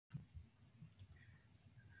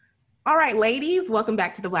All right, ladies, welcome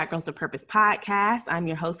back to the Black Girls of Purpose podcast. I'm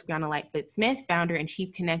your host, Brianna Lightfoot Smith, founder and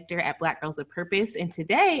chief connector at Black Girls of Purpose. And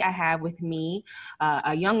today I have with me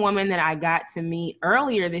a young woman that I got to meet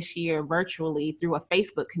earlier this year virtually through a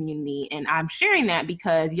Facebook community. And I'm sharing that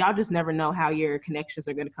because y'all just never know how your connections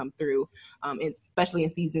are going to come through, especially in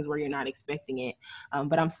seasons where you're not expecting it.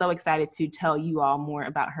 But I'm so excited to tell you all more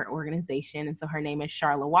about her organization. And so her name is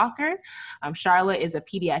Sharla Walker. Sharla is a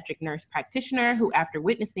pediatric nurse practitioner who, after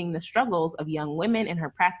witnessing the struggles of young women in her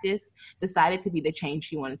practice, decided to be the change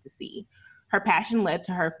she wanted to see. Her passion led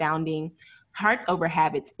to her founding Hearts Over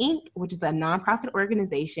Habits, Inc., which is a nonprofit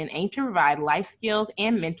organization aimed to provide life skills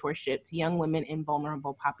and mentorship to young women in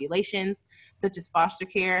vulnerable populations, such as foster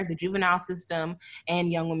care, the juvenile system, and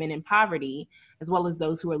young women in poverty, as well as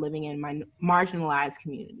those who are living in marginalized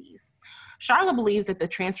communities. Sharla believes that the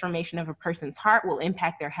transformation of a person's heart will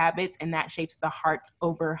impact their habits, and that shapes the Hearts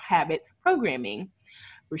Over Habits programming.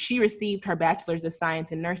 She received her Bachelor's of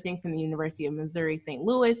Science in Nursing from the University of Missouri, St.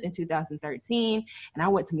 Louis in 2013. And I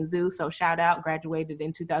went to Mizzou, so shout out, graduated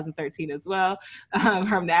in 2013 as well.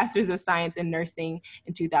 Her Master's of Science in Nursing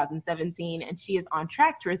in 2017. And she is on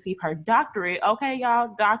track to receive her doctorate, okay,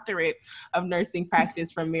 y'all, doctorate of nursing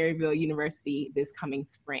practice from Maryville University this coming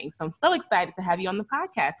spring. So I'm so excited to have you on the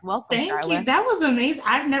podcast. Welcome, Thank Sharla. you. That was amazing.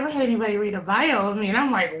 I've never had anybody read a bio of me, and I'm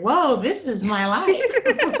like, whoa, this is my life.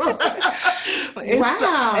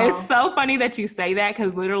 Wow. It's so funny that you say that,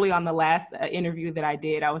 because literally on the last interview that I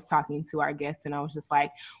did, I was talking to our guests and I was just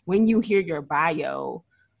like, when you hear your bio,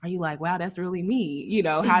 are you like, wow, that's really me? You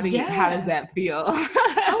know, how does that feel?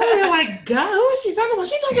 Oh, you're like, God, who is she talking about?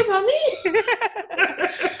 She's talking about me.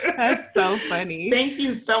 That's so funny. Thank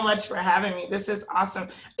you so much for having me. This is awesome.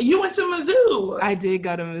 You went to Mizzou. I did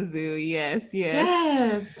go to Mizzou.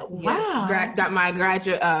 Yes. Wow. Got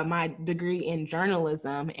my degree in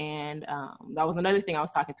journalism, and that was another thing I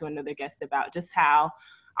was talking to another guest about, just how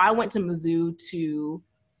I went to Mizzou to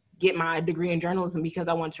get my degree in journalism because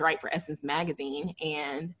I wanted to write for Essence magazine.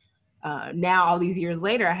 And now all these years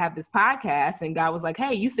later, I have this podcast, and God was like,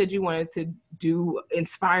 hey, you said you wanted to do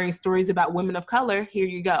inspiring stories about women of color. Here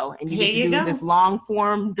you go. And you get to do this long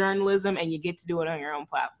form journalism, and you get to do it on your own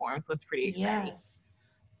platform. So it's pretty exciting. Yes.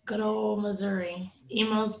 Good old Missouri.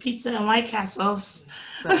 Emos, pizza, and White Castles.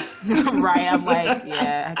 Right. I'm like,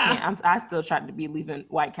 yeah, I can't. I still try to be leaving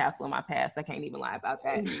White Castle in my past. I can't even lie about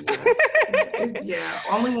that. Yes. Yeah.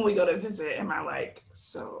 Only when we go to visit am I like,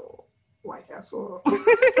 so White Castle.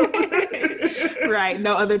 Right.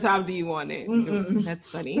 No other time do you want it. Mm-mm. That's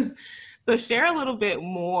funny. So share a little bit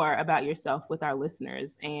more about yourself with our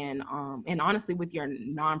listeners, and honestly with your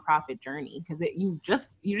nonprofit journey, because you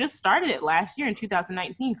just started it last year in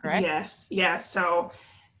 2019, correct? Yes. So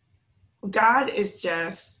God is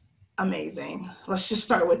just amazing. Let's just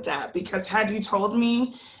start with that, because had you told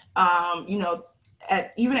me,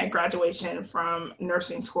 even at graduation from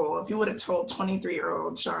nursing school, if you would have told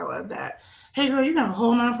 23-year-old Sharla that, hey girl, you got a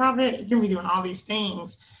whole nonprofit, you're gonna be doing all these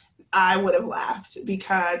things, I would have laughed,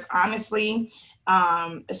 because honestly,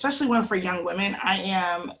 especially when for young women, I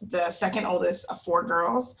am the second oldest of 4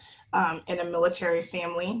 girls in a military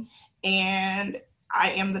family, and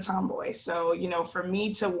I am the tomboy. So, for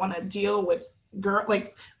me to want to deal with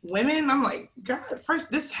women, I'm like, God, first,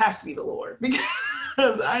 this has to be the Lord, because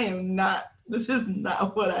this is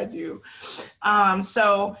not what I do.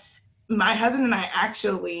 So my husband and I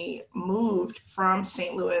actually moved from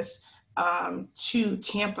St. Louis to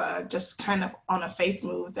Tampa, just kind of on a faith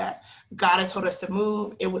move that God had told us to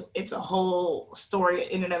move. It's a whole story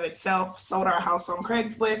in and of itself. Sold our house on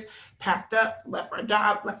Craigslist, packed up, left our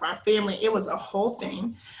job, left our family. It was a whole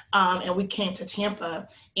thing. And we came to Tampa.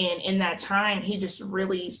 And in that time, he just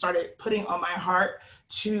really started putting on my heart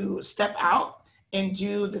to step out and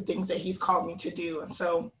do the things that he's called me to do. And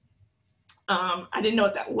so I didn't know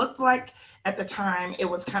what that looked like at the time. It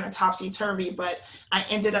was kind of topsy-turvy, but I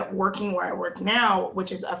ended up working where I work now,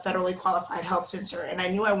 which is a federally qualified health center. And I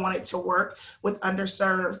knew I wanted to work with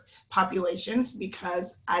underserved populations,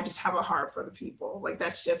 because I just have a heart for the people. Like,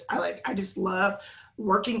 that's just, I just love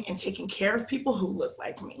working and taking care of people who look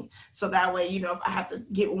like me. So that way, if I have to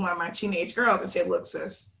get one of my teenage girls and say, look,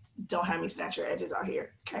 sis, don't have me snatch your edges out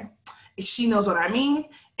here, okay? She knows what I mean,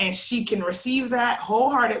 and she can receive that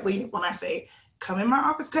wholeheartedly when I say, come in my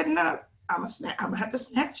office cutting up, I'm gonna have to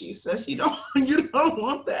snatch you, sis. You don't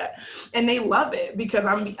want that. And they love it, because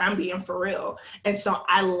I'm being for real. And so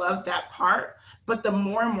I love that part. But the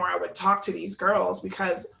more and more I would talk to these girls,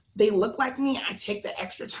 because they look like me, I take the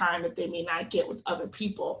extra time that they may not get with other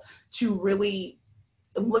people to really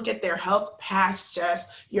look at their health past just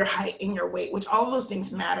your height and your weight, which all of those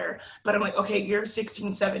things matter. But I'm like, okay, you're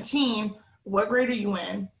 16, 17. What grade are you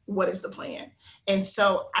in? What is the plan? And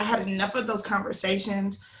so I had enough of those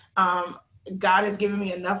conversations. God has given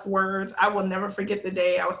me enough words. I will never forget the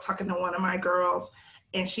day I was talking to one of my girls,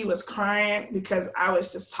 and she was crying because I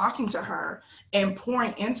was just talking to her and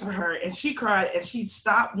pouring into her, and she cried, and she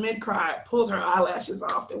stopped mid-cry, pulled her eyelashes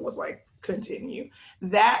off, and was like, continue.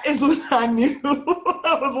 That is when I knew.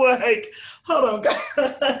 I was like, hold on,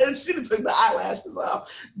 God. She took the eyelashes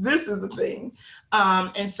off. This is the thing.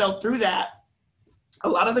 And so through that, a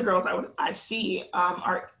lot of the girls I see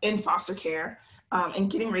are in foster care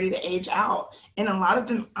and getting ready to age out. And a lot of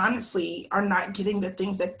them, honestly, are not getting the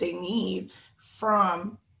things that they need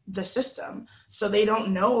from the system. So they don't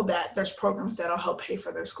know that there's programs that'll help pay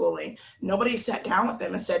for their schooling. Nobody sat down with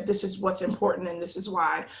them and said, this is what's important and this is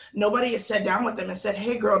why. Nobody has sat down with them and said,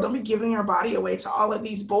 hey girl, don't be giving your body away to all of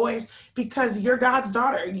these boys because you're God's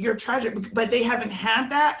daughter, you're tragic. But they haven't had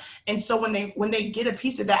that. And so when they get a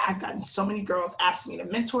piece of that, I've gotten so many girls ask me to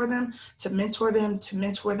mentor them.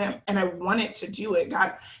 And I wanted to do it.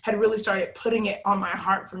 God had really started putting it on my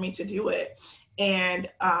heart for me to do it. And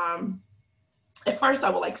at first I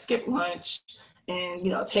would like skip lunch and,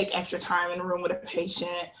 take extra time in the room with a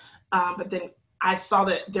patient. But then I saw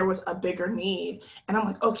that there was a bigger need, and I'm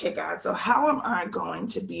like, okay, God, so how am I going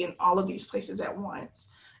to be in all of these places at once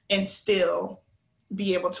and still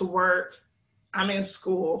be able to work? I'm in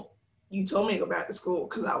school. You told me to go back to school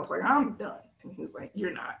because I was like, I'm done. And he was like,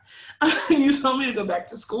 you're not. You told me to go back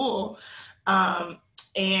to school.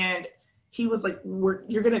 And he was like,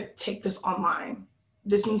 you're going to take this online.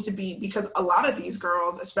 This needs to be, because a lot of these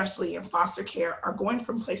girls, especially in foster care, are going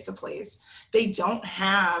from place to place. They don't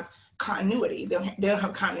have continuity. They don't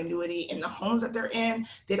have continuity in the homes that they're in.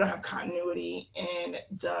 They don't have continuity in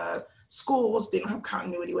the schools. They don't have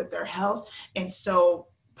continuity with their health. And so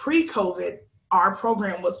pre-COVID, our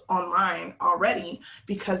program was online already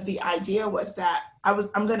because the idea was that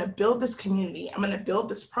I'm going to build this community. I'm going to build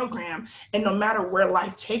this program. And no matter where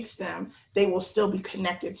life takes them, they will still be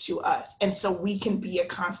connected to us. And so we can be a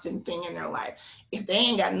constant thing in their life. If they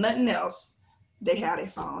ain't got nothing else, they have a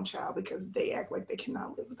phone, child, because they act like they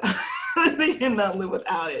cannot live without it. They cannot live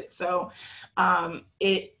without it. So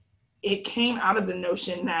it came out of the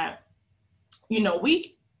notion that,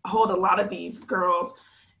 we hold a lot of these girls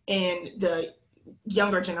in the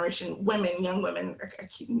younger generation, young women, I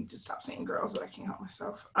need to stop saying girls, but I can't help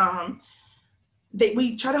myself.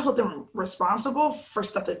 We try to hold them responsible for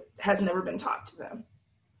stuff that has never been taught to them.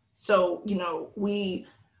 So, we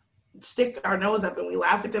stick our nose up and we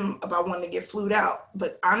laugh at them about wanting to get flued out.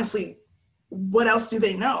 But honestly, what else do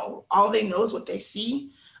they know? All they know is what they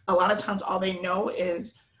see. A lot of times all they know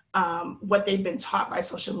is what they've been taught by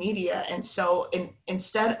social media. And so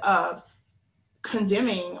instead of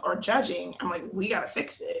condemning or judging, I'm like, we got to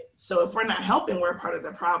fix it. So if we're not helping, we're part of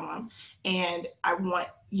the problem. And I want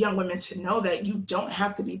young women to know that you don't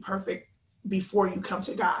have to be perfect before you come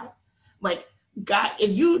to God. Like, God, if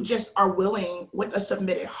you just are willing with a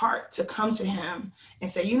submitted heart to come to him and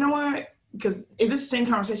say, you know what, because this is the same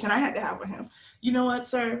conversation I had to have with him. You know what,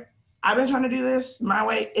 sir, I've been trying to do this my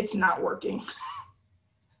way. It's not working.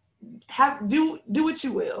 Do what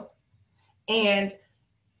you will. And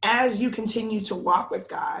as you continue to walk with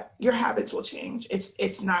God, your habits will change.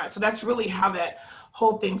 It's not. So that's really how that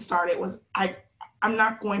whole thing started. Was I'm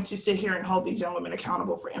not going to sit here and hold these young women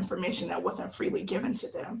accountable for information that wasn't freely given to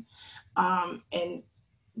them.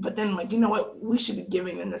 But then, like, you know what, we should be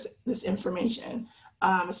giving them this information,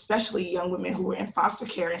 especially young women who were in foster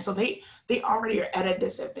care. And so they already are at a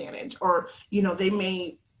disadvantage, or, they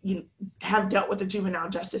may have dealt with the juvenile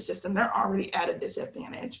justice system. They're already at a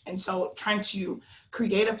disadvantage. And so trying to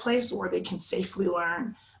create a place where they can safely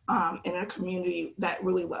learn in a community that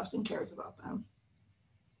really loves and cares about them.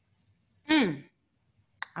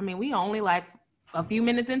 I mean, we only like a few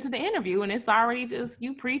minutes into the interview and it's already just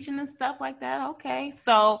you preaching and stuff like that. Okay.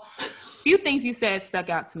 So a few things you said stuck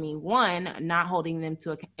out to me. One, not holding them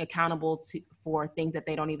accountable for things that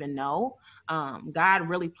they don't even know. God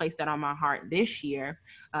really placed that on my heart this year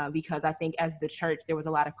because I think as the church, there was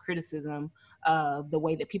a lot of criticism of the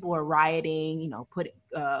way that people were rioting,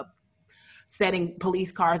 setting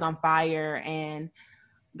police cars on fire. And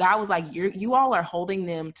God was like, you all are holding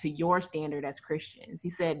them to your standard as Christians. He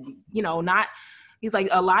said, he's like,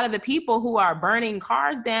 a lot of the people who are burning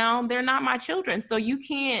cars down, they're not my children. So you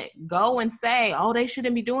can't go and say, oh, they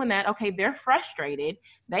shouldn't be doing that. Okay, they're frustrated.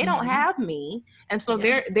 They don't have me. And so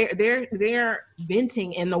they're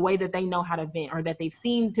venting in the way that they know how to vent, or that they've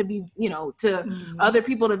seen to be, other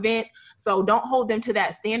people to vent. So don't hold them to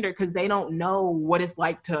that standard because they don't know what it's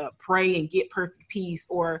like to pray and get perfect peace,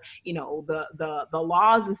 or, the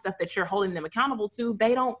laws and stuff that you're holding them accountable to.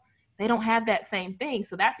 They they don't have that same thing.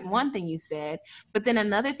 So that's one thing you said. But then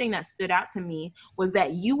another thing that stood out to me was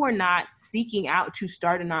that you were not seeking out to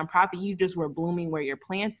start a nonprofit. You just were blooming where you're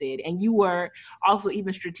planted. And you were also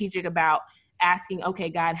even strategic about asking, okay,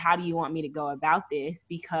 God, how do you want me to go about this?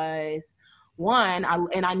 Because one,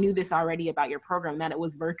 I knew this already about your program, that it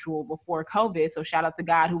was virtual before COVID. So shout out to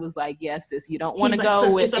God, who was like, yes, sis, you don't want to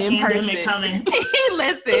go with in person. Coming.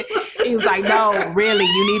 Listen, he was like, no, really,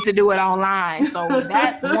 you need to do it online. So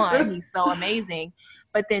that's one, he's so amazing.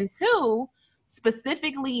 But then two,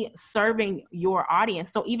 specifically serving your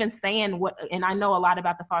audience. So even saying what, and I know a lot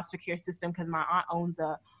about the foster care system because my aunt owns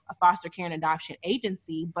a foster care and adoption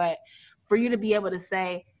agency, but for you to be able to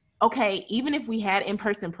say, okay, even if we had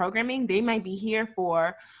in-person programming, they might be here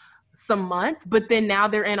for some months, but then now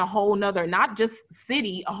they're in a whole nother, not just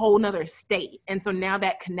city, a whole nother state. And so now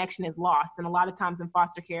that connection is lost. And a lot of times in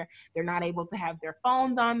foster care, they're not able to have their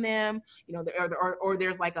phones on them, you know, or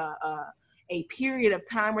there's like a period of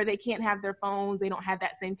time where they can't have their phones. They don't have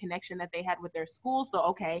that same connection that they had with their school. So,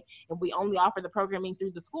 okay, if we only offer the programming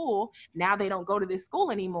through the school, now they don't go to this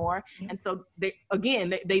school anymore. And so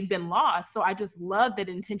they've been lost. So I just love that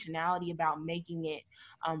intentionality about making it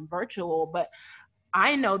virtual. But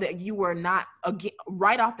I know that you were not, again,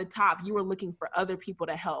 right off the top, you were looking for other people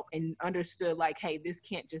to help and understood like, hey, this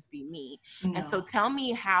can't just be me. No. And so tell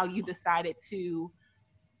me how you decided to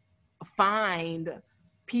find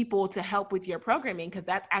people to help with your programming, because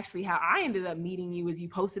that's actually how I ended up meeting you. As you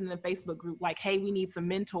posted in the Facebook group like, hey, we need some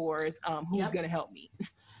mentors, who's going to help me?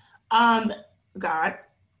 God,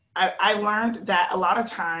 I learned that a lot of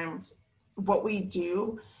times what we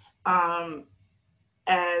do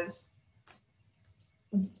as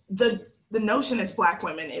the notion as Black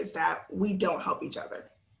women is that we don't help each other,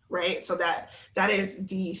 right? So that is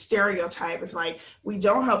the stereotype. It's like, we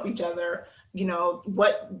don't help each other. You know,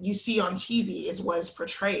 what you see on TV is what is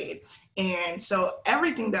portrayed. And so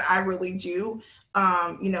everything that I really do,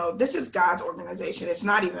 you know, this is God's organization. It's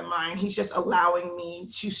not even mine. He's just allowing me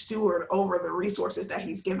to steward over the resources that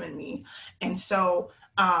he's given me. And so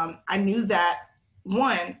I knew that,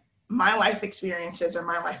 one, my life experiences are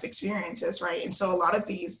my life experiences, right? And so a lot of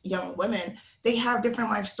these young women, they have different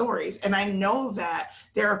life stories. And I know that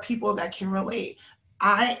there are people that can relate.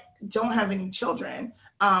 I don't have any children.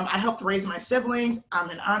 I helped raise my siblings.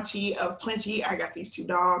 I'm an auntie of plenty. I got these 2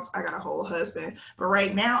 dogs. I got a whole husband. But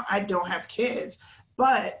right now, I don't have kids.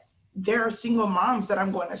 But there are single moms that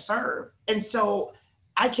I'm going to serve. And so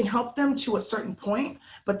I can help them to a certain point,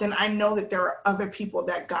 but then I know that there are other people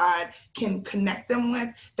that God can connect them with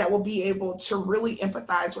that will be able to really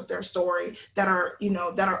empathize with their story, that are, you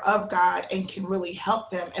know, that are of God and can really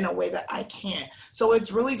help them in a way that I can't. So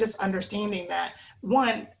it's really just understanding that,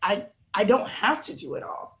 one, I don't have to do it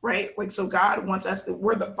all, right? Like, so God wants us,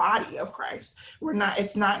 we're the body of Christ.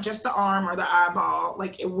 It's not just the arm or the eyeball,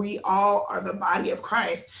 like we all are the body of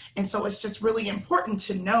Christ. And so it's just really important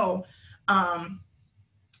to know,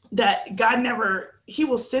 that God he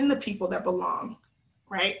will send the people that belong,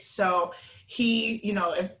 right? So he, you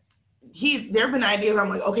know, there have been ideas, I'm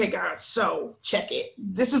like, okay, God, so check it.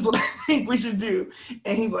 This is what I think we should do.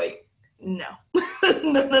 And he's like, no,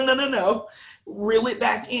 no. Reel it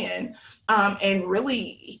back in. And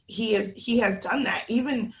really he has done that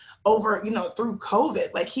even over, you know, through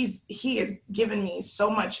COVID. Like he has given me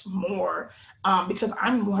so much more because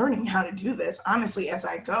I'm learning how to do this honestly as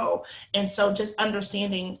I go. And so just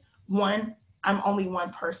understanding, one, I'm only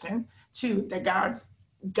one person. Two, that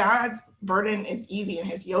God's burden is easy and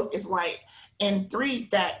his yoke is light. And three,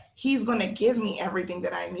 that he's going to give me everything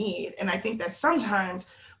that I need. And I think that sometimes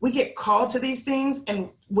we get called to these things, and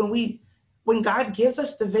when God gives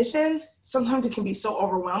us the vision, sometimes it can be so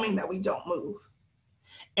overwhelming that we don't move.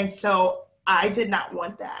 And so I did not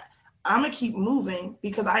want that. I'm going to keep moving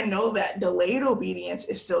because I know that delayed obedience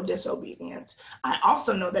is still disobedience. I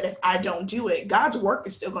also know that if I don't do it, God's work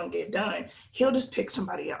is still going to get done. He'll just pick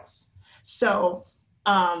somebody else. So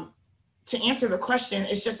to answer the question,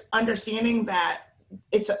 it's just understanding that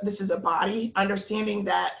this is a body, understanding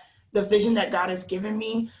that the vision that God has given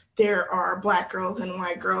me, there are Black girls and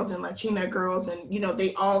white girls and Latina girls, and, you know,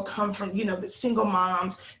 they all come from, you know, the single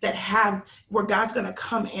moms that have, where God's going to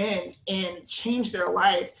come in and change their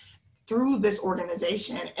life through this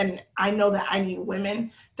organization. And I know that I need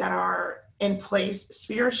women that are in place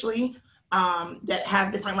spiritually, that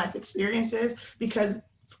have different life experiences, because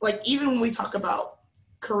like, even when we talk about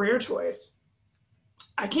career choice,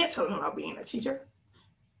 I can't tell them about being a teacher.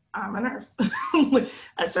 I'm a nurse.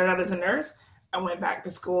 I started out as a nurse. I went back to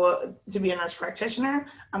school to be a nurse practitioner.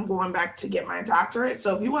 I'm going back to get my doctorate.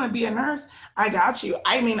 So if you want to be a nurse, I got you.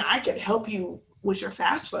 I mean, I could help you with your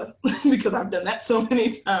FAFSA because I've done that so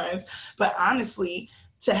many times. But honestly,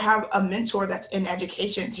 to have a mentor that's in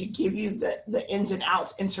education to give you the ins and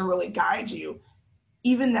outs and to really guide you,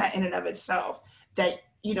 even that in and of itself, that,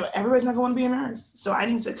 you know, everybody's not going to be a nurse. So I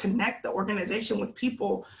need to connect the organization with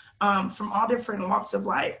people from all different walks of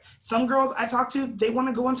life. Some girls I talk to, they want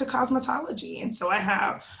to go into cosmetology. And so I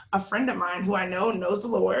have a friend of mine who I know knows the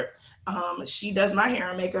Lord. She does my hair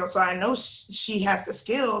and makeup. So I know she has the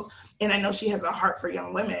skills, and I know she has a heart for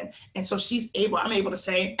young women. And so I'm able to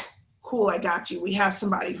say, cool, I got you. We have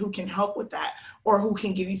somebody who can help with that, or who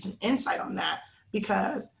can give you some insight on that,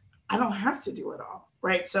 because I don't have to do it all,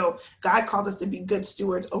 right? So God calls us to be good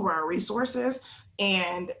stewards over our resources,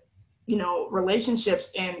 and, you know,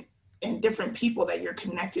 relationships and different people that you're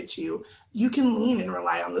connected to, you can lean and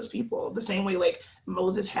rely on those people. The same way like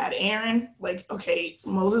Moses had Aaron, like, okay,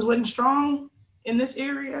 Moses wasn't strong in this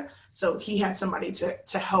area, so he had somebody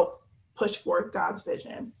to help push forth God's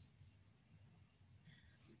vision.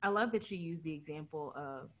 I love that you use the example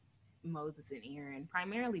of Moses and Aaron,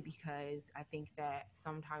 primarily because I think that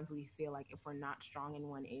sometimes we feel like if we're not strong in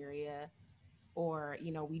one area, or,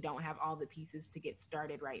 you know, we don't have all the pieces to get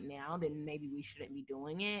started right now, then maybe we shouldn't be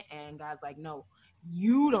doing it. And God's like, no,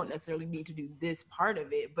 you don't necessarily need to do this part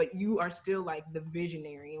of it, but you are still like the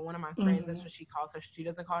visionary. And one of my friends, that's what she calls her. She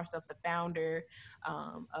doesn't call herself the founder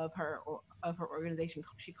of her organization.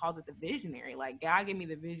 She calls it the visionary. Like, God gave me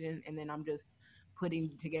the vision, and then I'm just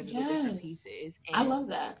putting together the different pieces. And I love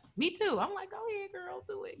that. Me too. I'm like, go ahead, girl,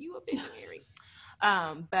 do it. You a visionary.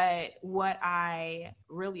 But what I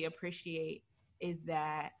really appreciate is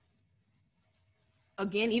that,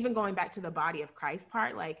 again, even going back to the body of Christ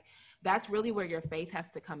part, like, that's really where your faith has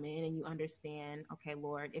to come in, and you understand, okay,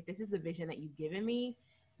 Lord, if this is the vision that you've given me,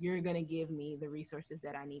 you're going to give me the resources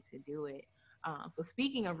that I need to do it. So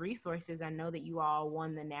speaking of resources, I know that you all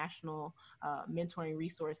won the National Mentoring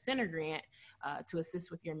Resource Center grant to assist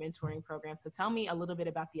with your mentoring program. So tell me a little bit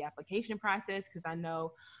about the application process, because I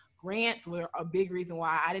know grants were a big reason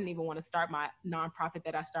why I didn't even want to start my nonprofit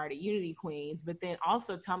that I started, Unity Queens. But then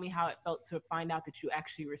also tell me how it felt to find out that you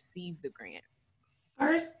actually received the grant.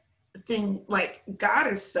 First thing, like, God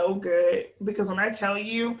is so good, because when I tell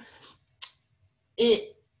you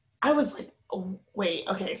I was like, oh, wait,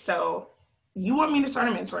 okay, so you want me to start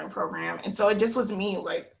a mentoring program. And so it just was me,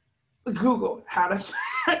 like, Google how to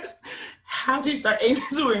start a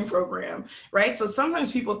mentoring program, right? So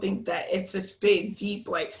sometimes people think that it's this big, deep,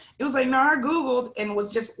 like, it was like, no, I Googled and was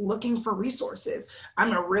just looking for resources.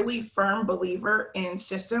 I'm a really firm believer in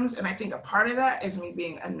systems. And I think a part of that is me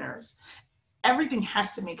being a nurse. Everything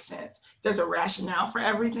has to make sense. There's a rationale for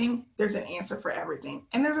everything. There's an answer for everything.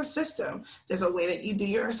 And there's a system. There's a way that you do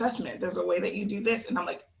your assessment. There's a way that you do this. And I'm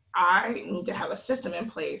like, I need to have a system in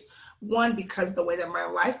place. One, because the way that my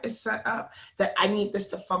life is set up, that I need this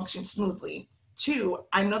to function smoothly. Two,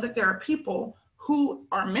 I know that there are people who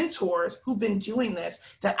are mentors who've been doing this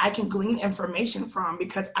that I can glean information from,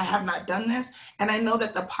 because I have not done this. And I know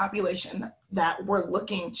that the population that we're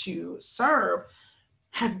looking to serve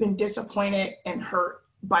have been disappointed and hurt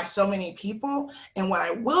by so many people. And what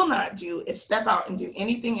I will not do is step out and do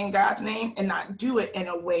anything in God's name and not do it in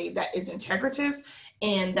a way that is integritous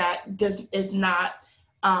and that does not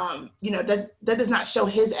show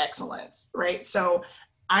his excellence, right? So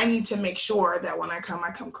I need to make sure that when I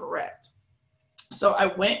come correct. So I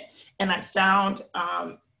went and I found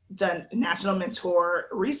the National Mentor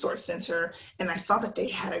Resource Center, and I saw that they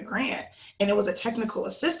had a grant, and it was a technical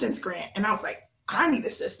assistance grant. And I was like, I need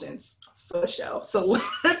assistance for the show. So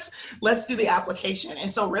let's do the application.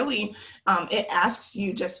 And so really, it asks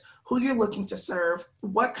you just who you're looking to serve,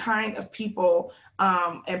 what kind of people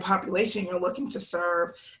and population you're looking to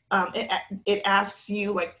serve. It asks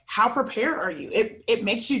you, like, how prepared are you? It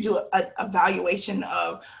makes you do a evaluation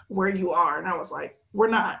of where you are. And I was like, we're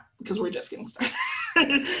not, because we're just getting started.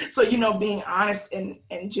 So, being honest and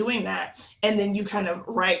doing that. And then you kind of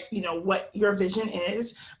write, what your vision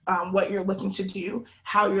is, what you're looking to do,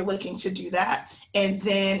 how you're looking to do that. And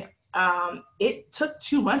then it took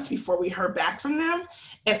 2 months before we heard back from them.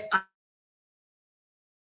 And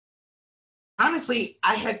honestly,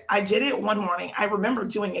 I did it one morning. I remember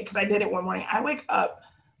doing it because I did it one morning. I wake up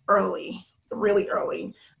early, really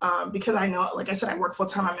early, because I know, like I said, I work full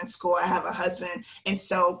time. I'm in school. I have a husband. And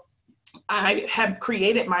so I have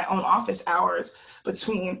created my own office hours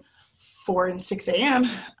between 4 and 6 a.m.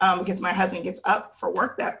 Because my husband gets up for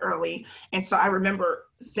work that early. And so I remember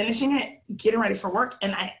finishing it, getting ready for work.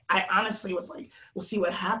 And I honestly was like, we'll see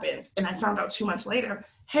what happens. And I found out 2 months later,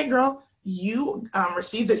 hey girl, you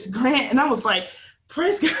received this grant. And I was like,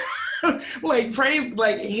 praise God. like praise,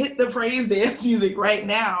 like hit the praise dance music right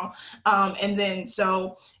now. And then,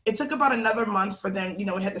 so it took about another month for them, you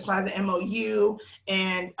know, we had to sign the MOU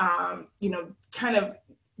and, you know, kind of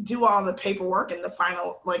do all the paperwork and the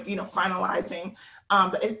final, like, you know, finalizing.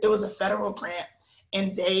 But it was a federal grant,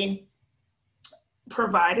 and they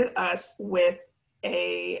provided us with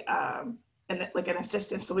an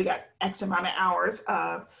assistant. So we got X amount of hours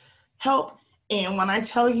of help. And when I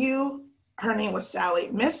tell you, her name was Sally.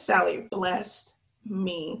 Miss Sally blessed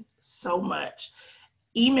me so much.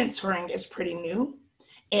 E-mentoring is pretty new.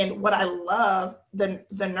 And what I love, the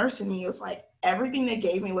nurse in me was like, everything they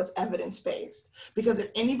gave me was evidence-based. Because if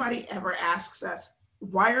anybody ever asks us,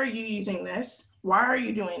 why are you using this? Why are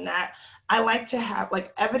you doing that? I like to have,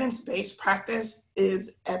 like, evidence-based practice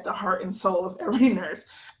is at the heart and soul of every nurse.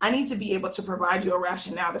 I need to be able to provide you a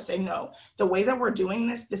rationale to say, no, the way that we're doing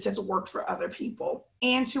this has worked for other people.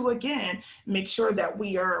 And to, again, make sure that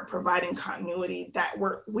we are providing continuity, that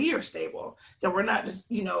we are stable, that we're not just,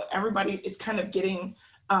 you know, everybody is kind of getting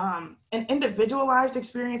an individualized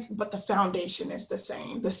experience, but the foundation is the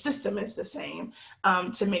same. The system is the same,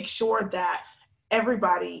 to make sure that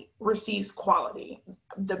everybody receives quality.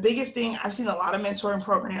 The biggest thing, I've seen a lot of mentoring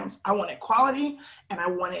programs, I wanted quality, and I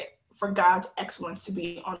wanted for God's excellence to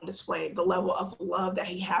be on display, the level of love that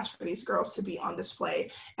he has for these girls to be on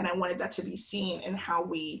display. And I wanted that to be seen in how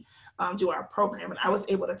we do our program. And I was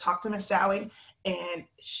able to talk to Miss Sally, and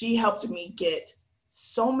she helped me get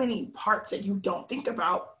so many parts that you don't think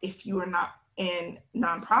about if you are not in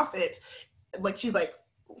nonprofits. Like, she's like,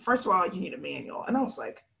 first of all, you need a manual. And I was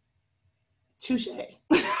like, touche,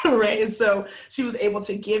 right? And so she was able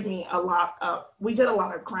to give me we did a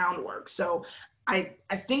lot of groundwork. So I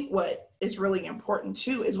think what is really important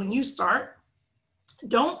too is when you start,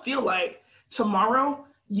 don't feel like tomorrow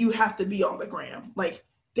you have to be on the gram. Like,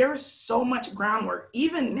 there's so much groundwork.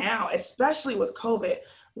 Even now, especially with COVID,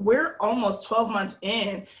 we're almost 12 months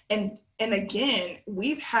in, and again,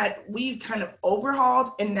 we've kind of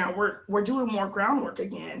overhauled, and now we're doing more groundwork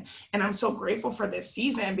again. And I'm so grateful for this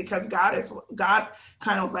season, because God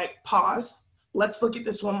kind of like, pause, let's look at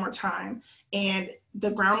this one more time. And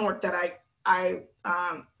the groundwork that I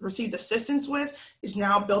received assistance with is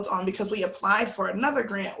now built on, because we applied for another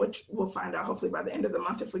grant, which we'll find out hopefully by the end of the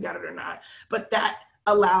month if we got it or not. But that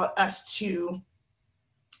allowed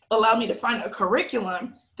me to find a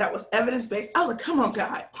curriculum that was evidence-based. I was like, come on,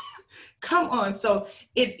 God, come on. So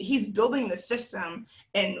he's building the system.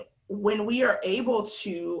 And when we are able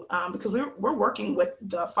to, because we're working with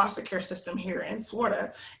the foster care system here in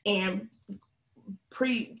Florida, and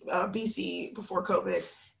BC, before COVID,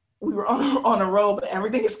 we were on a roll, but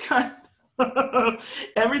everything is kind of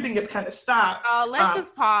stopped. Let's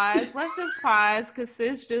just pause, because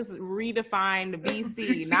sis just redefined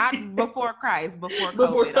BC, not before Christ, before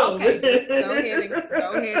COVID. Okay, just go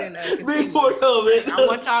ahead and continue. Before COVID. I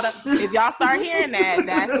want y'all to, if y'all start hearing that,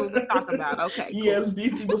 that's what we're talking about. Okay, cool. Yes,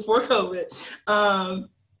 BC before COVID.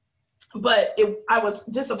 But I was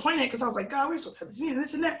disappointed, because I was like, God, we're supposed to have this meeting,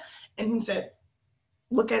 this and that. And he said,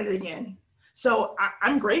 look at it again. So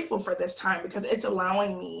I'm grateful for this time, because it's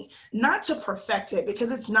allowing me not to perfect it,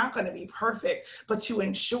 because it's not going to be perfect, but to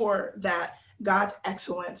ensure that God's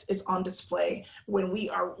excellence is on display when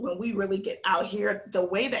we really get out here the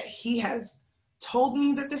way that he has told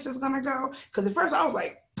me that this is going to go. Because at first I was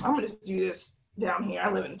like, I'm going to just do this down here.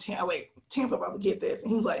 I live in Tampa, about to get this.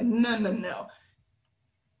 And he was like, no.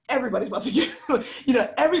 Everybody's about to get,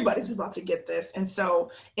 everybody's about to get this. And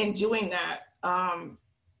so in doing that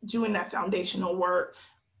foundational work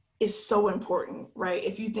is so important, right?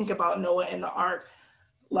 If you think about Noah and the ark,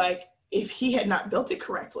 like, if he had not built it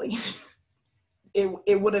correctly,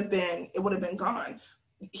 it would have been gone.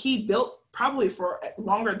 He built probably for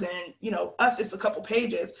longer than, us, it's a couple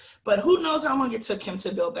pages, but who knows how long it took him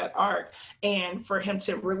to build that ark, and for him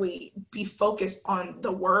to really be focused on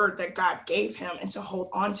the word that God gave him and to hold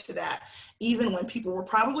on to that, even when people were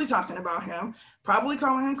probably talking about him, probably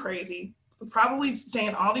calling him crazy, probably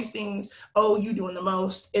saying all these things, oh, you doing the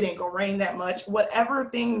most, it ain't gonna rain that much, whatever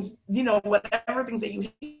things that you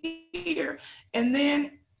hear. And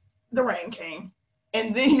then the rain came,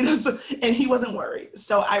 and then, and he wasn't worried.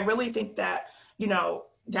 So I really think that,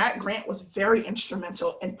 that grant was very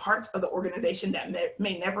instrumental in parts of the organization that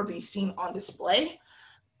may never be seen on display,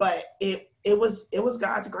 but it was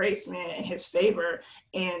God's grace, man, and his favor.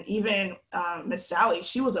 And even Miss Sally,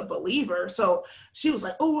 she was a believer. So she was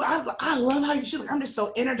like, oh, I love how she's like, I'm just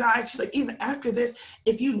so energized. She's like, even after this,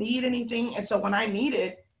 if you need anything. And so when I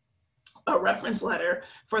needed a reference letter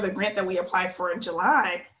for the grant that we applied for in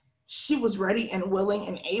July, she was ready and willing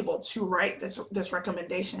and able to write this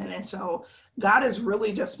recommendation. And so God has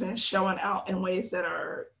really just been showing out in ways that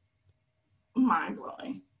are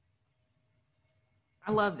mind-blowing.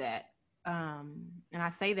 I love that. And I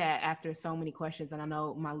say that after so many questions, and I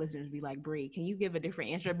know my listeners be like, Bree, can you give a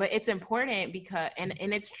different answer? But it's important because, and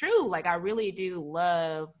it's true, like I really do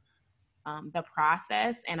love the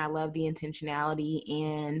process, and I love the intentionality.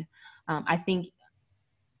 And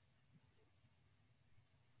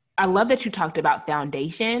I love that you talked about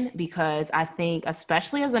foundation, because I think,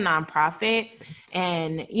 especially as a nonprofit,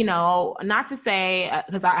 and, you know, not to say,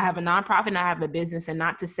 because I have a nonprofit and I have a business, and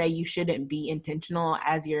not to say you shouldn't be intentional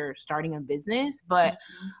as you're starting a business, but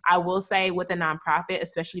I will say with a nonprofit,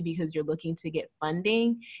 especially because you're looking to get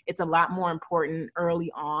funding, it's a lot more important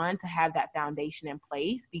early on to have that foundation in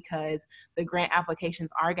place, because the grant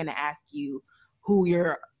applications are going to ask you who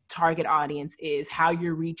your target audience is, how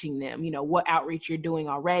you're reaching them, you know, what outreach you're doing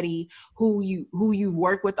already, who you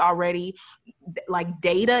work with already. Like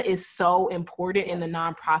data is so important in the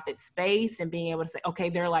nonprofit space, and being able to say, okay,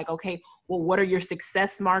 they're like, okay, well, what are your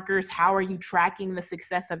success markers? How are you tracking the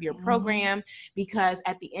success of your program? Because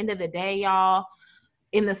at the end of the day, y'all,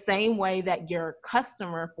 in the same way that your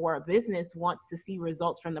customer for a business wants to see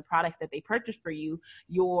results from the products that they purchase for you,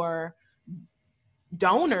 your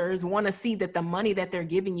donors want to see that the money that they're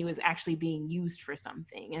giving you is actually being used for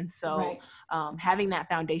something. And so having that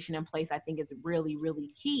foundation in place, I think, is really, really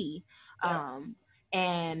key.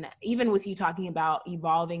 And even with you talking about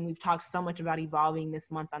evolving, we've talked so much about evolving this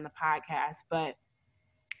month on the podcast, but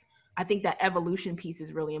I think that evolution piece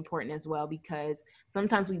is really important as well, because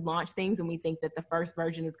sometimes we launch things and we think that the first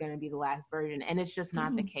version is going to be the last version, and it's just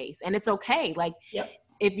not the case. And it's okay. Like,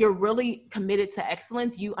 if you're really committed to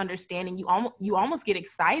excellence, you understand, and you almost get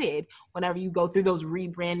excited whenever you go through those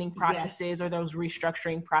rebranding processes or those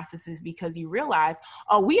restructuring processes, because you realize,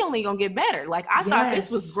 oh, we only gonna get better. Like, I thought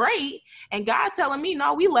this was great, and God's telling me,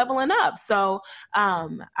 no, we leveling up. So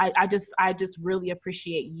I just really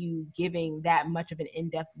appreciate you giving that much of an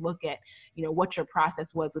in-depth look at, you know, what your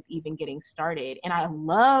process was with even getting started. And I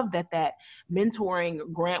love that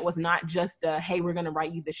mentoring grant was not just a, hey, we're gonna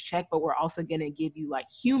write you this check, but we're also gonna give you like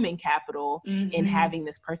human capital in having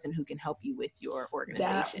this person who can help you with your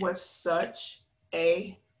organization. That was such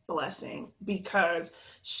a blessing, because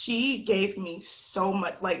she gave me so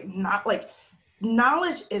much, like, not like,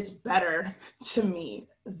 knowledge is better to me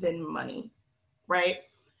than money, right?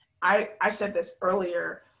 I said this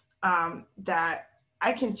earlier, that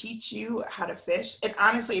I can teach you how to fish. And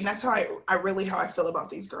honestly, and that's how I feel about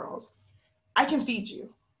these girls. I can feed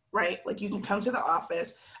you, right? Like, you can come to the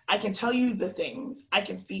office, I can tell you the things, I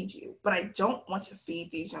can feed you, but I don't want to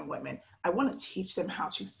feed these young women. I want to teach them how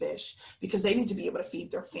to fish, because they need to be able to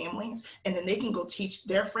feed their families, and then they can go teach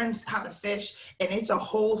their friends how to fish, and it's a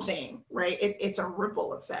whole thing, right? It's a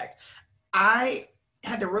ripple effect. I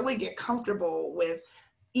had to really get comfortable with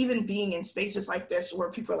even being in spaces like this where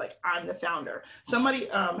people are like, I'm the founder. Somebody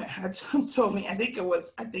had told me, I think it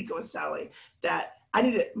was Sally, that I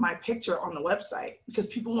needed my picture on the website because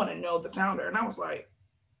people want to know the founder. And I was like,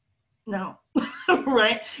 no,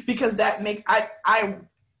 right? Because I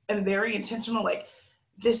am very intentional. Like,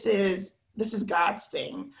 this is God's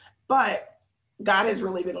thing. But God has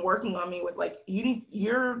really been working on me with, like, you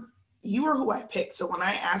are who I pick. So when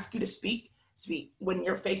I ask you to speak. When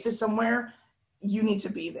your face is somewhere, you need to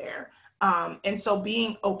be there. And so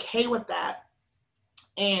being okay with that,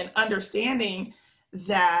 and understanding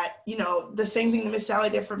that, you know, the same thing that Miss Sally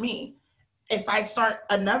did for me. If I start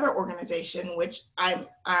another organization, which I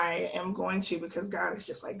am going to, because God is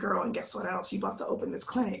just like, girl, and guess what else? You about to open this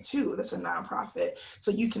clinic too. That's a nonprofit.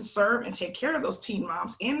 So you can serve and take care of those teen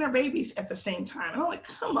moms and their babies at the same time. And I'm like,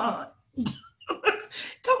 come on.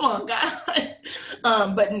 Come on, God.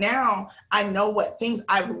 But now I know what things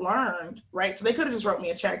I've learned, right? So they could have just wrote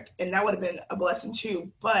me a check, and that would have been a blessing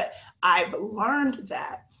too. But I've learned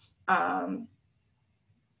that,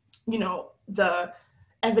 you know, the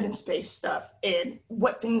evidence-based stuff and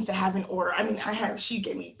what things to have in order. I mean, she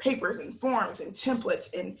gave me papers and forms and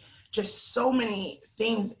templates and just so many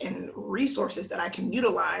things and resources that I can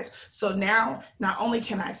utilize. So now not only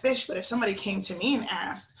can I fish, but if somebody came to me and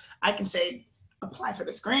asked, I can say, apply for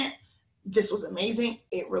this grant. This was amazing.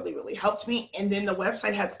 It really, really helped me. And then the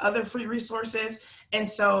website has other free resources. And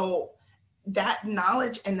so that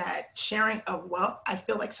knowledge and that sharing of wealth, I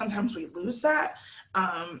feel like sometimes we lose that.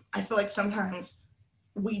 I feel like sometimes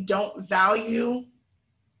we don't value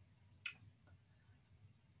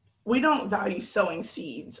sowing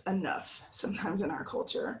seeds enough sometimes in our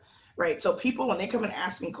culture, right? So people, when they come and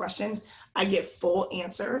ask me questions, I get full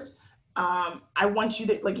answers, I want you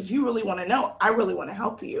to, like, if you really want to know, I really want to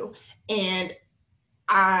help you. And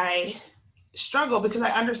I struggle because I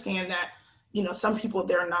understand that, some people,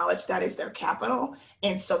 their knowledge, that is their capital.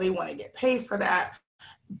 And so they want to get paid for that.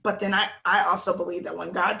 But then I also believe that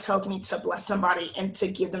when God tells me to bless somebody and to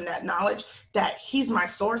give them that knowledge, that he's my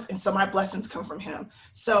source. And so my blessings come from him.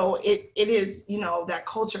 So it is, that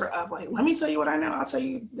culture of like, let me tell you what I know. I'll tell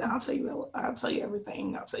you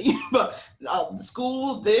everything. I'll tell you about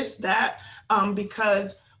school, this, that,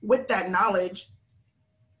 because with that knowledge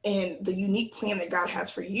and the unique plan that God has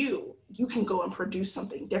for you, you can go and produce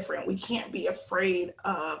something different. We can't be afraid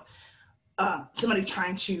of somebody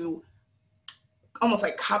trying to almost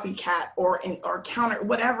like copycat or counter,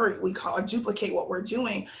 whatever we call it, duplicate what we're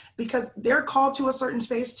doing, because they're called to a certain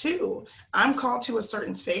space too. I'm called to a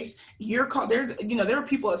certain space. You're called, there are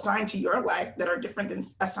people assigned to your life that are different than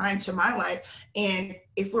assigned to my life. And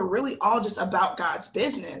if we're really all just about God's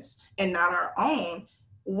business and not our own,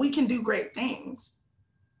 we can do great things.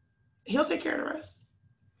 He'll take care of the rest.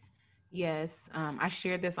 Yes, I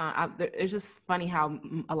shared this on. It's just funny how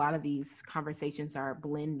a lot of these conversations are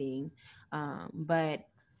blending, but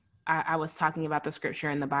I was talking about the scripture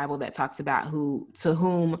in the Bible that talks about to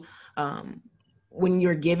whom, when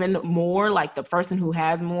you're given more, like the person who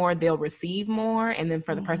has more, they'll receive more. And then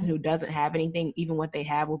for the person who doesn't have anything, even what they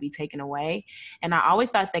have will be taken away. And I always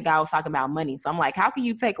thought that God was talking about money. So I'm like, how can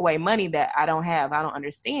you take away money that I don't have? I don't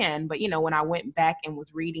understand. But, when I went back and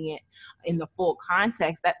was reading it in the full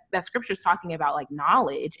context, that scripture is talking about like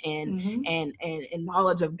knowledge and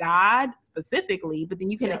knowledge of God specifically, but then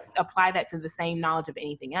you can apply that to the same knowledge of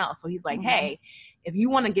anything else. So he's like, hey, if you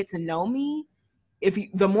want to get to know me,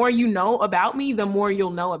 the more you know about me, the more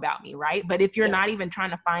you'll know about me, right? But if you're not even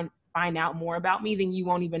trying to find out more about me, then you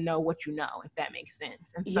won't even know what you know, if that makes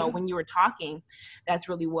sense. And so when you were talking, that's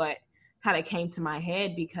really what kind of came to my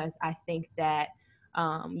head, because I think that,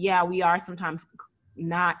 we are sometimes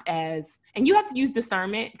not as, and you have to use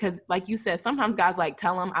discernment, because like you said, sometimes God's like,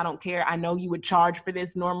 tell them, I don't care. I know you would charge for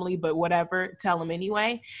this normally, but whatever, tell them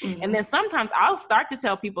anyway. And then sometimes I'll start to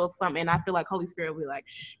tell people something and I feel like Holy Spirit will be like,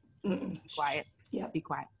 shh, be quiet. Be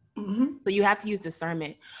quiet. So you have to use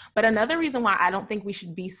discernment. But another reason why I don't think we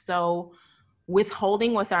should be so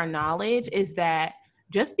withholding with our knowledge is that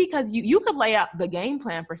just because you could lay out the game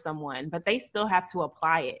plan for someone, but they still have to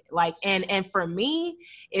apply it. Like, and for me,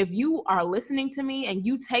 if you are listening to me and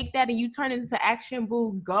you take that and you turn it into action,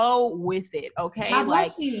 boo, go with it. Okay. God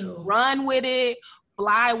bless you. Run with it.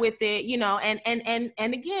 Fly with it,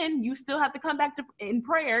 and again, you still have to come back to in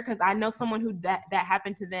prayer, because I know someone who that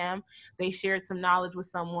happened to them. They shared some knowledge with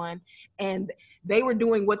someone and they were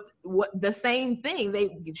doing what the same thing.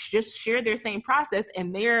 They just shared their same process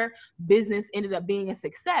and their business ended up being a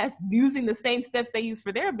success using the same steps they use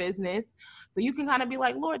for their business. So you can kind of be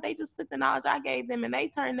like, Lord, they just took the knowledge I gave them and they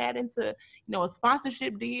turned that into, a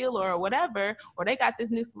sponsorship deal or whatever, or they got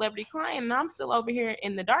this new celebrity client and I'm still over here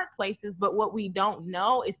in the dark places. But what we don't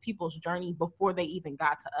know is people's journey before they even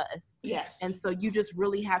got to us. Yes. And so you just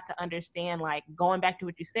really have to understand, like, going back to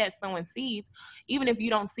what you said, sowing seeds, even if you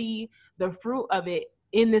don't see the fruit of it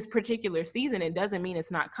in this particular season, it doesn't mean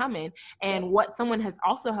it's not coming. And what someone has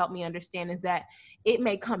also helped me understand is that it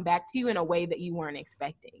may come back to you in a way that you weren't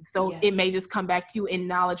expecting. So it may just come back to you in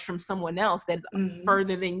knowledge from someone else that's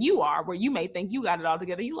further than you are, where you may think you got it all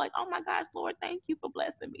together. You're like, oh my gosh, Lord, thank you for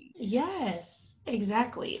blessing me. Yes,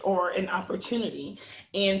 exactly. Or an opportunity.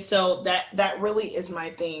 And so that really is my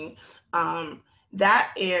thing.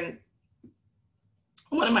 That, and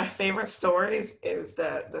one of my favorite stories is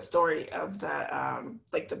the story of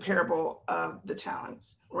the parable of the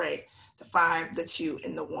talents, right? The 5, the 2,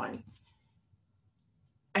 and the 1.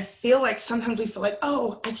 I feel like sometimes we feel like,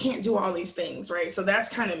 oh, I can't do all these things, right? So that's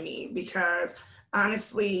kind of me, because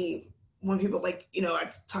honestly, when people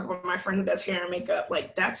I talk about my friend who does hair and makeup,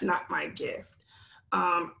 like, that's not my gift.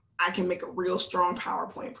 I can make a real strong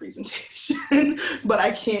PowerPoint presentation, but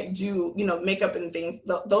I can't do, makeup and things.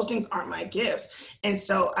 Those things aren't my gifts. And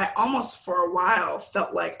so I almost for a while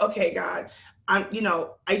felt like, okay, God, I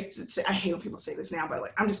used to say, I hate when people say this now, but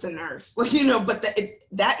like, I'm just a nurse, but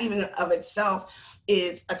that even of itself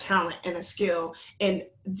is a talent and a skill. And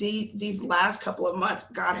these last couple of months,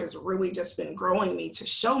 God has really just been growing me to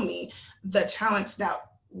show me the talents that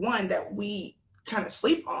we kind of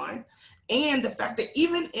sleep on. And the fact that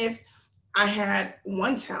even if I had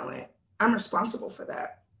one talent, I'm responsible for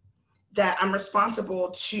that I'm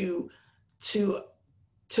responsible to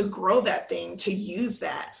grow that thing, to use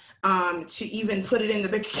that. to even put it in the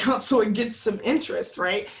bank account so it gets some interest,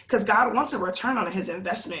 right? Because God wants a return on his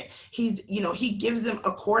investment. He gives them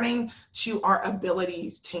according to our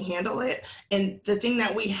abilities to handle it. And the thing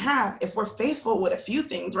that we have, if we're faithful with a few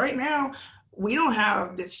things right now, we don't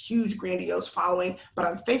have this huge grandiose following, but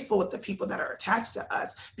I'm faithful with the people that are attached to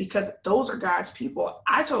us because those are God's people.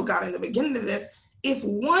 I told God in the beginning of this, if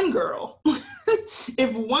one girl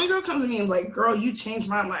comes to me and is like, girl, you changed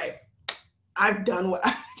my life, I've done what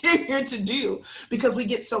I came here to do, because we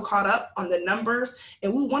get so caught up on the numbers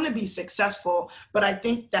and we want to be successful. But I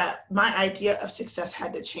think that my idea of success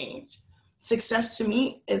had to change. Success to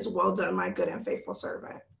me is, well done, my good and faithful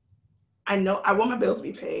servant. I know I want my bills to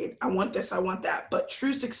be paid. I want this, I want that. But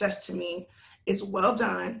true success to me is, well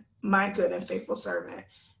done, my good and faithful servant.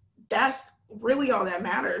 That's really all that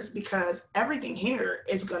matters, because everything here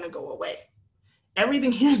is going to go away.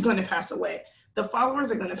 Everything here is going to pass away. The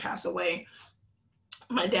followers are going to pass away.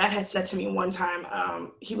 My dad had said to me one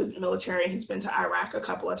time, he was military, he's been to Iraq a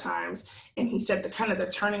couple of times, and he said the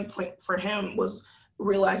turning point for him was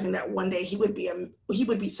realizing that one day he would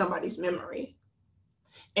be somebody's memory.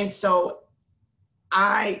 And so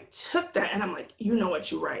I took that and I'm like, you know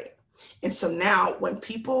what, you're right. And so now when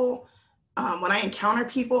I encounter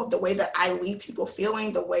people, the way that I leave people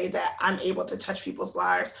feeling, the way that I'm able to touch people's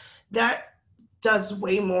lives, that does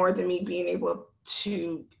way more than me being able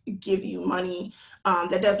to give you money.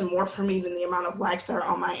 That does more for me than the amount of likes that are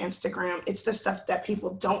on my Instagram. It's the stuff that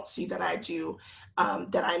people don't see that I do,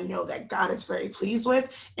 that I know that God is very pleased with.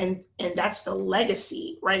 And that's the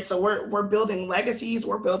legacy, right? So we're building legacies,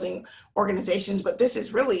 we're building organizations, but this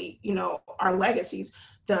is really, our legacies.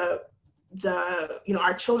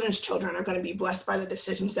 Our children's children are going to be blessed by the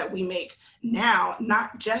decisions that we make now,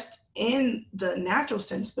 not just in the natural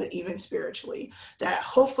sense, but even spiritually, that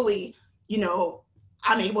hopefully,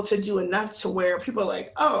 I'm able to do enough to where people are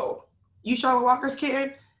like, oh, you Sharla Walker's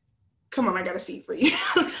kid? Come on, I got a seat for you.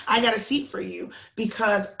 I got a seat for you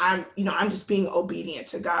because I'm just being obedient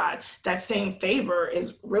to God. That same favor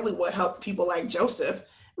is really what helped people like Joseph,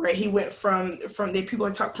 right? He went from the people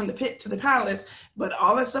that talked from the pit to the palace, but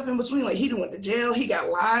all that stuff in between, like he went to jail, he got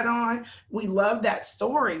lied on. We love that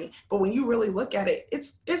story, but when you really look at it,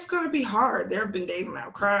 it's going to be hard. There have been days when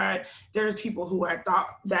I've cried. There's people who I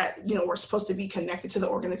thought that, were supposed to be connected to the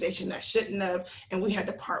organization that shouldn't have, and we had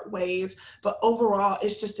to part ways. But overall,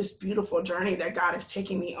 it's just this beautiful journey that God is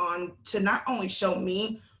taking me on to not only show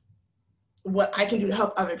me what I can do to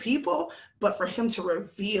help other people, but for him to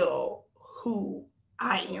reveal who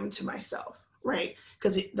I am to myself, right?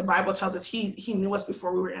 Because the Bible tells us he knew us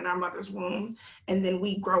before we were in our mother's womb. And then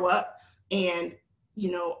we grow up and,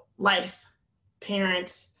 life,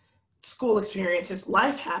 parents, school experiences,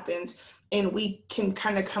 life happens. And we can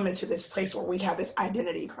kind of come into this place where we have this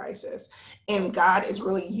identity crisis. And God is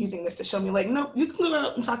really using this to show me, like, no, you can go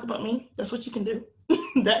out and talk about me. That's what you can do.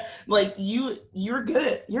 That, like, you're good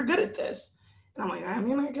at this. And I'm like,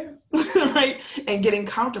 I guess, right? And getting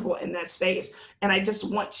comfortable in that space. And I just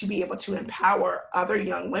want to be able to empower other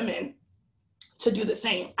young women to do the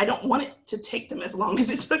same. I don't want it to take them as long as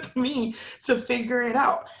it took me to figure it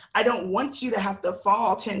out. I don't want you to have to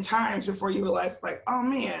fall 10 times before you realize, like, oh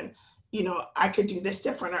man, I could do this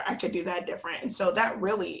different or I could do that different. And so that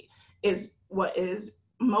really is what is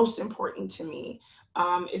most important to me,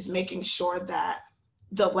 is making sure that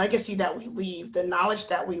the legacy that we leave, the knowledge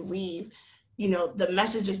that we leave, the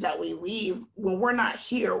messages that we leave when we're not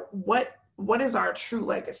here, what is our true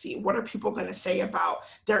legacy? What are people going to say about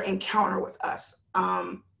their encounter with us?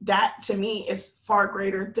 That to me is far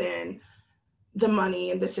greater than the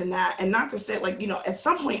money and this and that. And not to say, like, at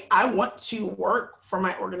some point I want to work for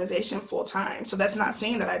my organization full time. So that's not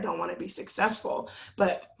saying that I don't want to be successful,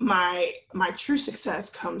 but my true success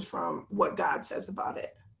comes from what God says about it.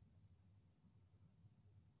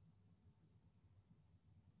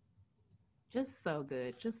 Just so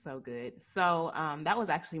good. Just so good. So that was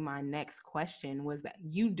actually my next question, was that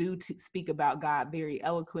you do speak about God very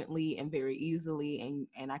eloquently and very easily.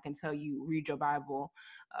 And I can tell you read your Bible.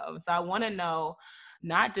 So I want to know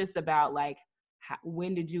not just about like,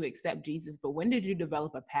 when did you accept Jesus, but when did you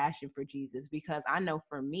develop a passion for Jesus? Because I know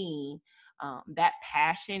for me, that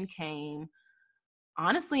passion came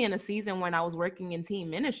honestly in a season when I was working in team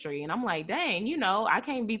ministry, and I'm like, dang, I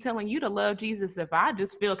can't be telling you to love Jesus if I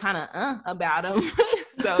just feel kind of about him.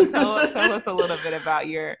 So tell us a little bit about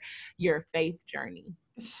your faith journey.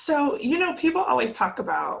 So, people always talk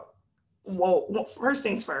about, well, first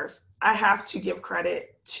things first, I have to give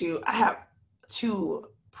credit to, I have 2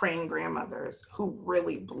 praying grandmothers who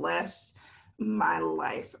really blessed my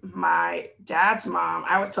life. My dad's mom,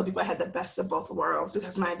 I always tell people I had the best of both worlds,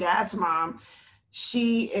 because my dad's mom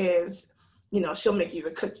she is, she'll make you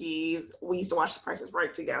the cookies. We used to watch The Price is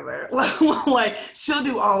Right together. Like, she'll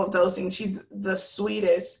do all of those things. She's the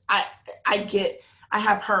sweetest. I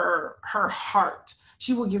have her heart.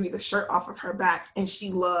 She will give you the shirt off of her back, and she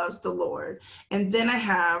loves the Lord. And then I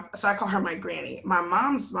call her my granny. My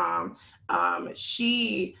mom's mom, I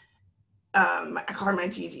call her my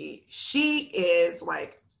Gigi. She is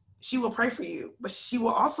like, she will pray for you, but she will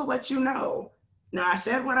also let you know, now I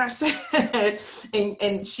said what I said, and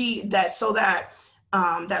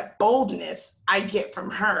that boldness I get from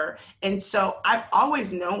her. And so I've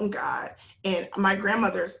always known God, and my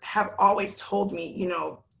grandmothers have always told me,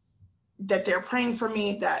 that they're praying for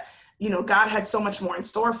me, that, God had so much more in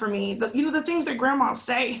store for me, the things that grandmas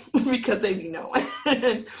say because they be knowing.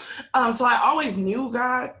 So I always knew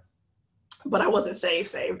God, but I wasn't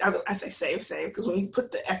saved. I say saved, because when you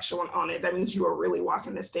put the extra one on it, that means you are really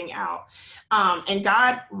walking this thing out. And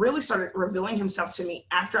God really started revealing himself to me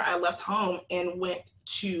after I left home and went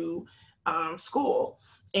to school.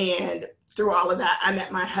 And through all of that, I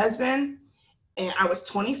met my husband, and I was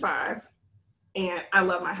 25, and I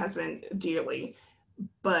love my husband dearly.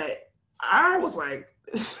 But I was like,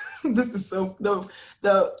 this is so,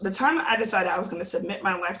 the time that I decided I was going to submit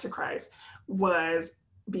my life to Christ was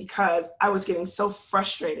because I was getting so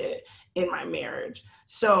frustrated in my marriage.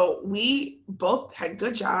 So we both had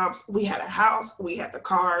good jobs. We had a house, we had the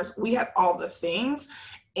cars, we had all the things.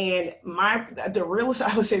 And I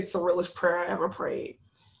would say it's the realest prayer I ever prayed.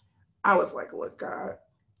 I was like, look, God,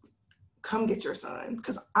 come get your son,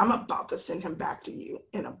 because I'm about to send him back to you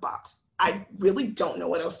in a box. I really don't know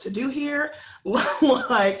what else to do here.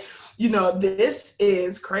 Like, this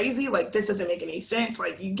is crazy. Like, this doesn't make any sense.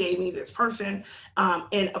 Like, you gave me this person.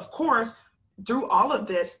 And of course, through all of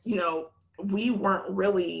this, we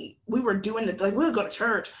were doing it, like, we would go to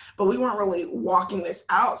church, but we weren't really walking this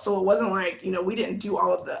out. So it wasn't like, we didn't do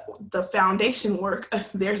all of the foundation work.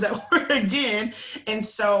 There's that word again. And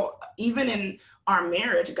so even in our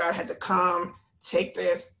marriage, God had to come, take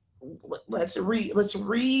this, let's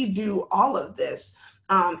redo all of this.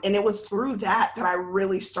 And it was through that I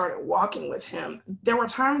really started walking with him. There were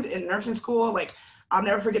times in nursing school, like, I'll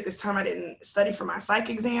never forget this time I didn't study for my psych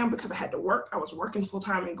exam because I had to work. I was working full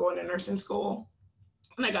time and going to nursing school.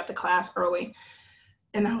 And I got to class early.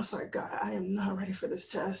 And I was like, God, I am not ready for this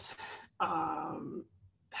test.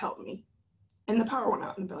 Help me. And the power went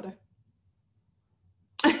out in the building.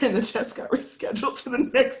 And the test got rescheduled to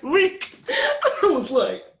the next week. I was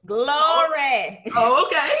like, glory. Oh,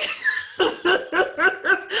 okay.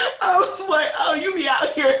 I was like, oh, you be out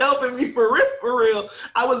here helping me for real.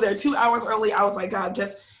 I was there 2 hours early. I was like, God,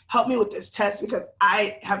 just help me with this test, because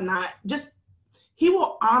I have not, he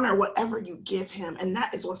will honor whatever you give him. And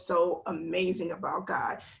that is what's so amazing about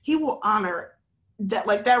God. He will honor that.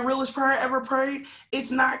 Like, that realest prayer I ever prayed.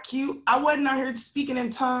 It's not cute. I wasn't out here speaking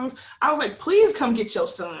in tongues. I was like, please come get your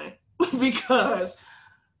son, because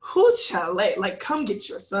like, come get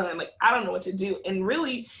your son. Like, I don't know what to do. And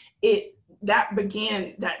really that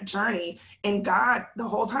began that journey. And God the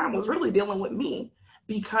whole time was really dealing with me,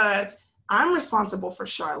 because I'm responsible for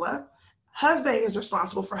Sharla. Husband is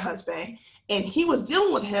responsible for husband. And he was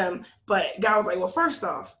dealing with him, but God was like, well, first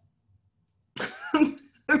off, and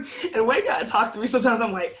the way God talked to me, sometimes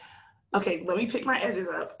I'm like, okay, let me pick my edges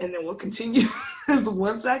up and then we'll continue this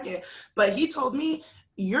 1 second. But he told me,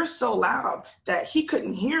 you're so loud that he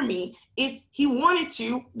couldn't hear me if he wanted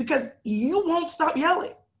to, because you won't stop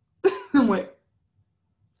yelling. I'm like,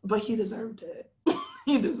 but he deserved it.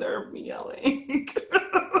 He deserved me yelling.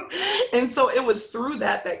 And so it was through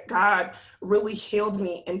that God really healed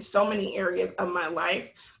me in so many areas of my life,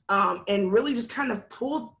 and really just kind of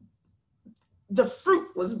pulled, the fruit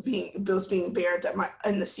was being bared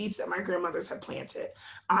and the seeds that my grandmothers had planted,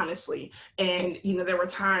 honestly. And, there were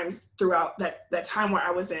times throughout that time where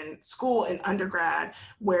I was in school in undergrad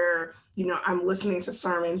where, I'm listening to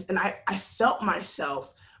sermons, and I felt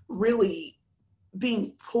myself really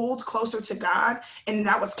being pulled closer to God. And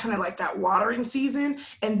that was kind of like that watering season.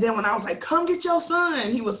 And then when I was like, come get your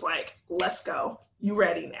son, he was like, let's go. You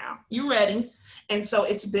ready now? You ready? And so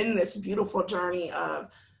it's been this beautiful journey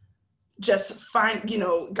of just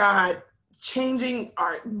God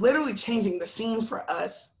literally changing the scene for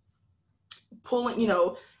us, pulling,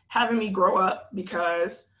 having me grow up,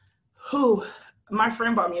 because my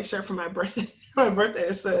friend bought me a shirt for my birthday. My birthday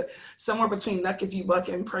is somewhere between Nuck If You Buck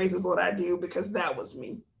and Praise Is What I Do, because that was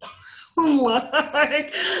me.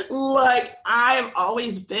 like I've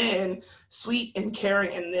always been sweet and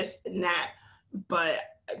caring and this and that, but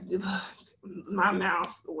my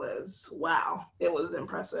mouth was, wow, it was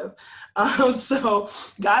impressive. So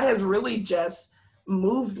God has really just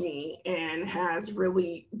moved me and has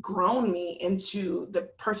really grown me into the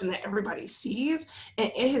person that everybody sees.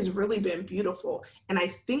 And it has really been beautiful. And I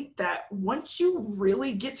think that once you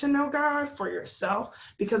really get to know God for yourself,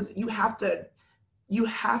 because you have to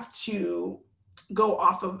go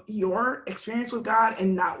off of your experience with God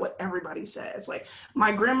and not what everybody says. Like,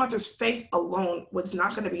 my grandmother's faith alone was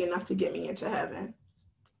not going to be enough to get me into heaven.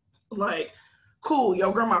 Like, cool,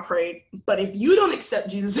 your grandma prayed, but if you don't accept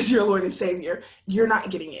Jesus as your Lord and Savior, you're not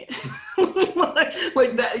getting it.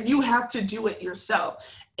 like that, you have to do it yourself.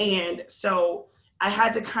 And so I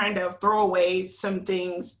had to kind of throw away some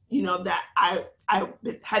things, that I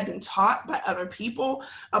had been taught by other people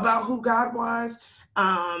about who God was,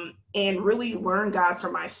 and really learn God for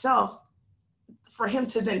myself, for him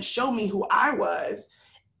to then show me who I was.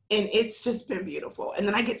 And it's just been beautiful. And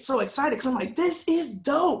then I get so excited because I'm like, this is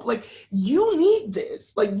dope. Like, you need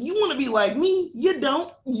this. Like, you want to be like me. You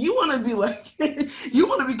don't. You want to be like, you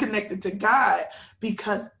want to be connected to God,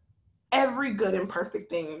 because every good and perfect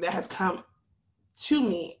thing that has come to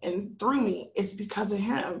me and through me is because of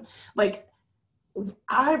him. Like,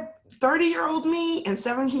 30-year-old me and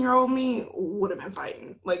 17-year-old me would have been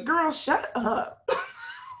fighting. Like, girl, shut up.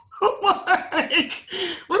 Like,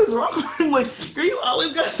 what is wrong? Like, girl, you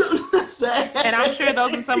always got something to say. And I'm sure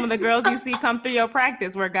those are some of the girls you see come through your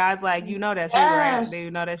practice, where guys like, that's you, right? Do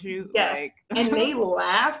you know that's you? Yes. Like, and they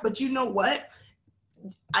laugh, but you know what?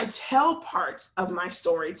 I tell parts of my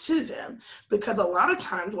story to them, because a lot of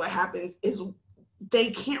times what happens is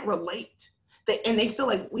they can't relate. They feel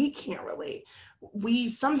like we can't relate. We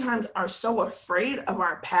sometimes are so afraid of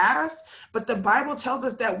our past, but the Bible tells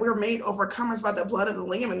us that we're made overcomers by the blood of the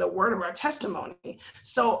Lamb and the word of our testimony.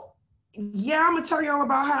 So yeah, I'm gonna tell y'all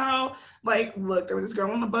about how, like, look, there was this girl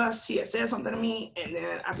on the bus, she had said something to me, and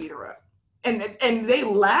then I beat her up. And they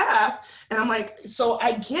laugh, and I'm like, so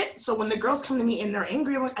when the girls come to me and they're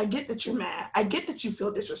angry, I'm like, I get that you're mad. I get that you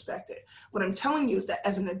feel disrespected. What I'm telling you is that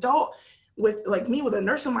as an adult, with like me with a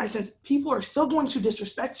nursing license, people are still going to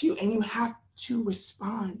disrespect you, and you have to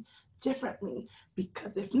respond differently,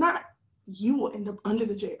 because if not, you will end up under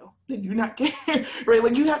the jail. Then you're not getting, right?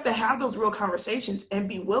 Like, you have to have those real conversations and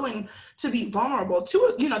be willing to be vulnerable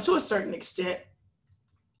to a certain extent.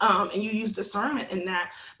 And you use discernment in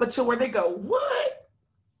that, but to where they go, what?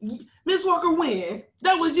 Miss Walker, when?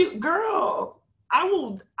 That was you, girl. I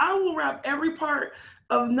will rap every part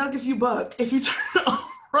of Nug If You Buck if you turn it on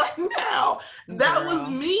right now. That was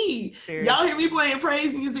me. Seriously. Y'all hear me playing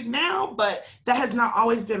praise music now, but that has not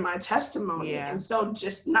always been my testimony. Yeah. And so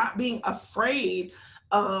just not being afraid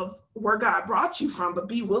of where God brought you from, but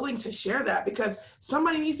be willing to share that, because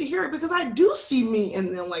somebody needs to hear it, because I do see me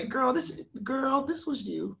in them. Like, girl, this was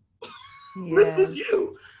you. Yes. This was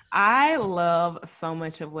you. I love so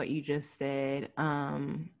much of what you just said.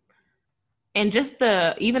 And just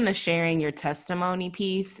even the sharing your testimony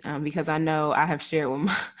piece, because I know I have shared with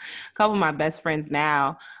a couple of my best friends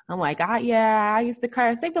now. I'm like, I used to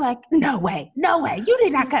curse. They'd be like, no way, you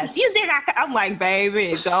did not cuss. You did not cuss. I'm like,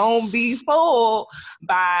 baby, don't be fooled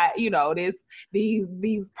by,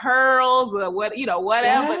 these pearls or what,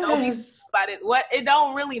 whatever. Yes. Don't be fooled by it. It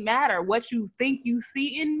don't really matter what you think you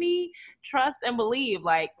see in me. Trust and believe,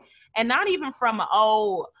 like, and not even from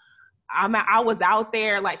I was out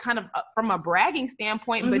there, like, kind of from a bragging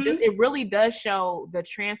standpoint, but just it really does show the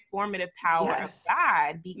transformative power of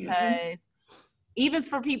God, because even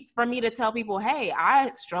for me to tell people, hey,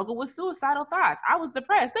 I struggle with suicidal thoughts. I was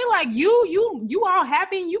depressed. They like, you all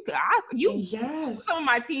happy, and yes. Some of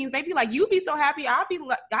my teens, they be like, you be so happy. I'll be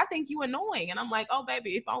like, I think you annoying. And I'm like, oh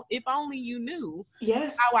baby, if only you knew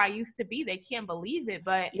how I used to be. They can't believe it.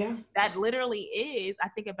 But that literally is, I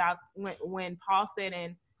think about when Paul said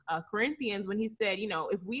in Corinthians, when he said,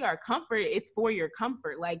 if we are comforted, it's for your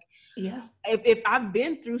comfort. Like, if I've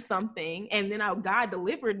been through something and then God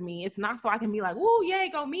delivered me, it's not so I can be like, "Woo, yay,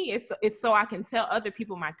 go me." It's so I can tell other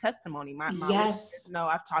people my testimony. My listeners know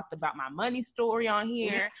I've talked about my money story on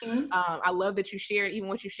here. I love that you shared even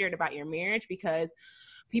what you shared about your marriage, because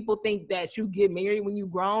people think that you get married when you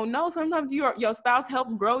grown. No, sometimes your spouse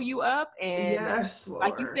helps grow you up. And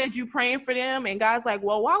like you said, you praying for them, and God's like,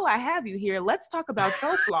 well, while I have you here, let's talk about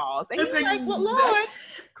your flaws. And you're like, well, Lord,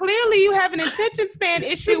 clearly you have an attention span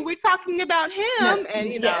issue. We're talking about him. No,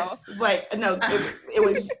 and like, no, it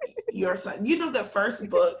was your son. The first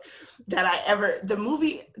book that the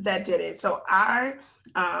movie that did it. So I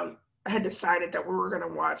had decided that we were going to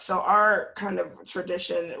watch. So our kind of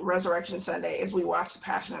tradition, Resurrection Sunday, is we watch The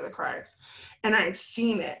Passion of the Christ. And I had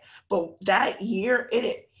seen it, but that year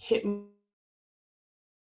it hit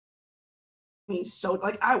me so,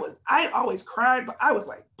 like, I always cried, but I was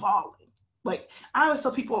like bawling. Like, I always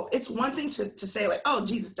tell people, it's one thing to say like, oh,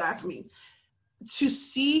 Jesus died for me. To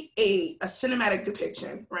see a cinematic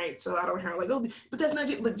depiction, right? So I don't hear like, oh, but that's not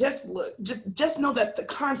it. Just know that the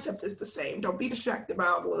concept is the same. Don't be distracted by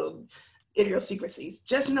all the little idiosyncrasies.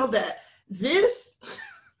 Just know that this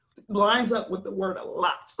lines up with the word a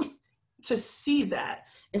lot. To see that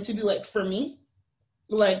and to be like, for me,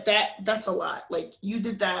 like that's a lot. Like, you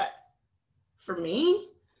did that for me?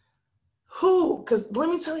 Who? Because let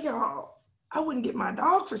me tell y'all, I wouldn't get my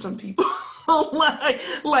dog for some people.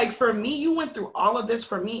 like for me, you went through all of this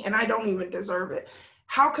for me and I don't even deserve it.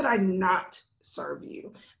 How could I not serve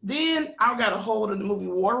you? Then I got a hold of the movie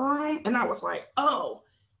War Room and I was like, oh,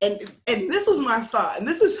 and this was my thought. And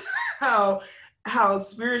this is how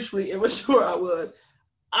spiritually immature I was.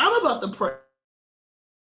 I'm about to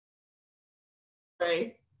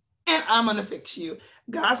pray and I'm going to fix you.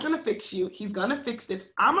 God's going to fix you. He's going to fix this.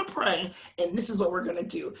 I'm going to pray, and this is what we're going to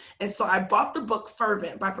do. And so I bought the book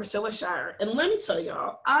Fervent by Priscilla Shirer. And let me tell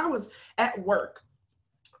y'all, I was at work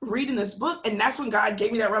reading this book, and that's when God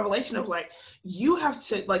gave me that revelation of like, you have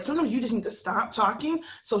to, like, sometimes you just need to stop talking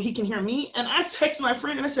so he can hear me. And I texted my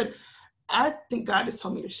friend and I said, I think God just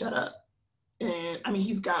told me to shut up. And I mean,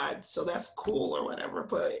 he's God, so that's cool or whatever,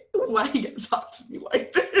 but why he got to talk to me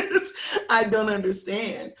like this? I don't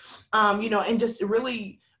understand. And just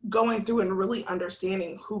really going through and really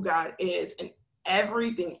understanding who God is, and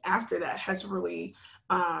everything after that has really,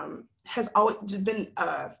 has always been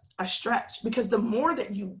a stretch, because the more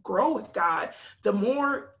that you grow with God, the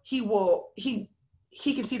more he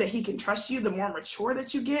can see that he can trust you. The more mature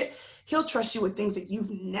that you get, he'll trust you with things that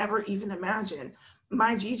you've never even imagined.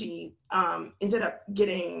 My Gigi ended up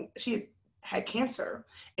she had cancer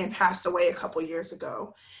and passed away a couple years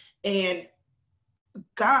ago. And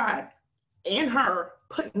God and her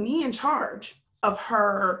put me in charge of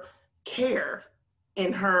her care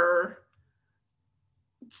and her,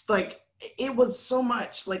 like, it was so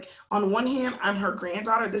much. Like, on one hand, I'm her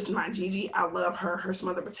granddaughter. This is my Gigi. I love her. Her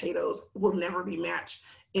smothered potatoes will never be matched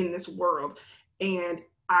in this world. And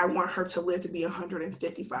I want her to live to be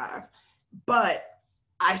 155. But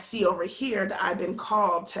I see over here that I've been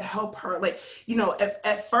called to help her. Like,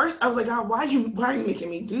 at first I was like, God, why are you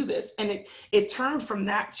making me do this? And it turned from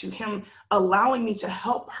that to him allowing me to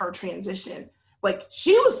help her transition. Like,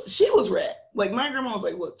 she was red. Like, my grandma was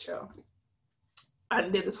like, look, child, I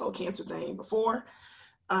did this whole cancer thing before.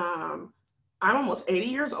 I'm almost 80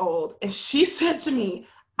 years old. And she said to me,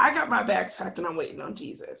 I got my bags packed and I'm waiting on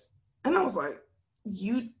Jesus. And I was like,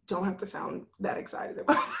 you don't have to sound that excited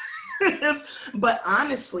about it. But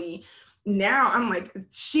honestly, now I'm like,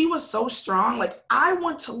 she was so strong. Like, I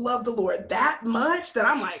want to love the Lord that much that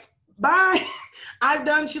I'm like, bye.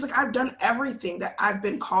 She's like, I've done everything that I've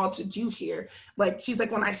been called to do here. Like, she's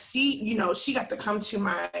like, when I see, she got to come to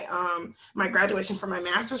my my graduation for my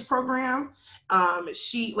master's program.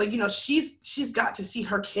 She's got to see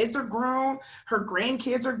her kids are grown, her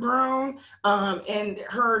grandkids are grown, and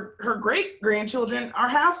her great grandchildren are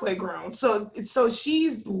halfway grown. So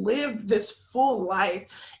she's lived this full life,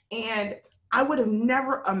 and I would have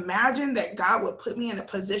never imagined that God would put me in a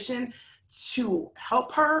position to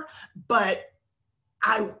help her, but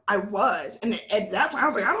I was. And at that point I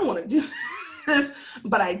was like, I don't want to do this,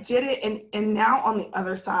 but I did it. And now on the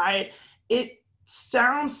other side, it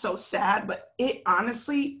sounds so sad, but it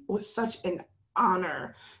honestly was such an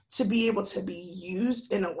honor to be able to be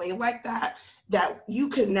used in a way like that you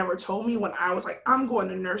could never told me when I was like, I'm going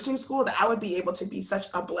to nursing school, that I would be able to be such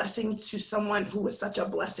a blessing to someone who was such a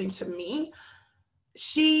blessing to me.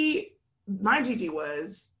 My Gigi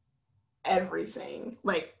was everything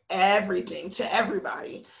to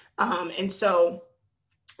everybody. And so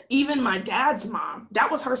even my dad's mom,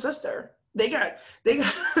 that was her sister. They got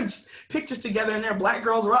pictures together in their Black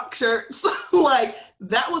Girls Rock shirts. Like,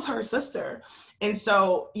 that was her sister. And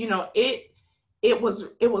so, it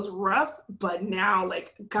was rough, but now,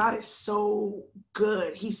 like, God is so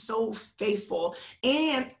good. He's so faithful.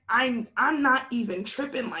 And I'm not even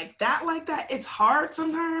tripping like that. It's hard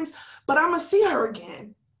sometimes, but I'm gonna see her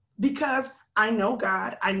again, because I know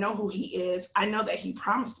God, I know who he is. I know that he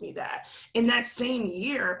promised me that. In that same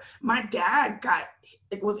year, my dad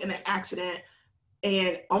was in an accident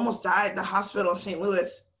and almost died. The hospital in St.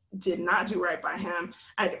 Louis did not do right by him.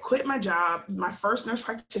 I had to quit my job, my first nurse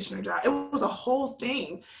practitioner job. It was a whole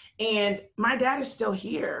thing. And my dad is still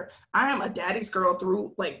here. I am a daddy's girl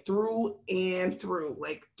through and through.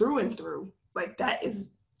 Like, that is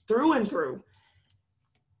through and through.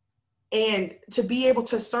 And to be able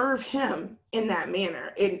to serve him in that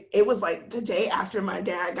manner, it was like the day after my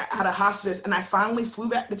dad got out of hospice and I finally flew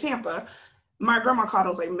back to Tampa, my grandma called and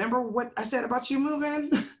was like, remember what I said about you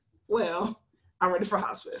moving? well, I'm ready for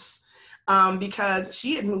hospice. Because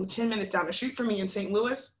she had moved 10 minutes down the street from me in St.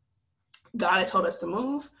 Louis. God had told us to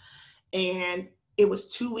move. And it was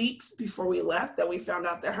 2 weeks before we left that we found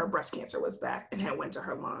out that her breast cancer was back and had went to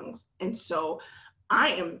her lungs. And so I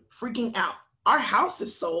am freaking out. Our house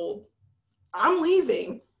is sold. I'm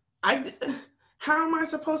leaving. How am I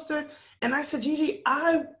supposed to? And I said, Gigi,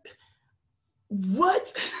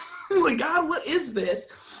 what? Like, God, what is this?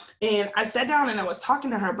 And I sat down and I was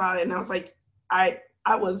talking to her about it. And I was like, I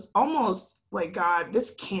was almost like, God,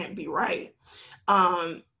 this can't be right.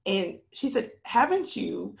 And she said, haven't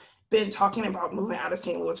you been talking about moving out of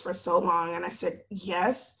St. Louis for so long? And I said,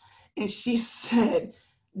 yes. And she said,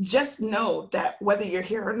 just know that whether you're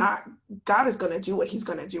here or not, God is going to do what he's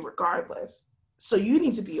going to do regardless. So you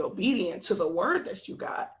need to be obedient to the word that you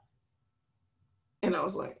got. And I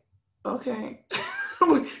was like, okay,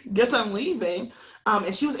 guess I'm leaving.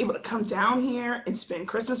 And she was able to come down here and spend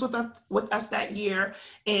Christmas with us that year.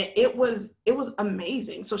 And it was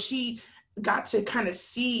amazing. So she got to kind of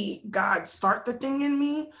see God start the thing in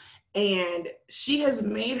me. And she has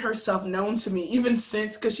made herself known to me even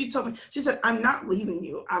since, because she told me, she said, I'm not leaving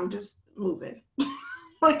you. I'm just moving.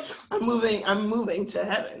 Like, I'm moving to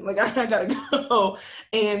heaven. Like, I gotta go.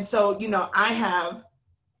 And so,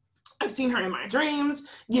 I've seen her in my dreams.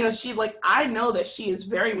 I know that she is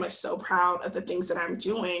very much so proud of the things that I'm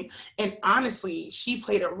doing. And honestly, she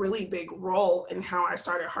played a really big role in how I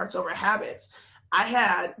started Hearts Over Habits. I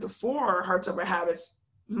had, before Hearts Over Habits,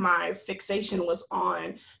 my fixation was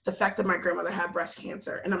on the fact that my grandmother had breast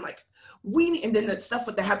cancer. And I'm like, and then the stuff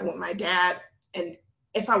that happened with my dad. And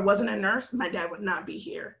if I wasn't a nurse, my dad would not be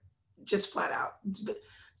here, just flat out.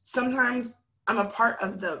 Sometimes I'm a part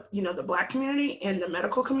of the Black community and the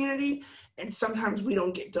medical community. And sometimes we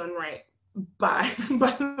don't get done right by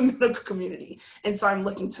the medical community. And so I'm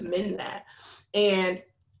looking to mend that. And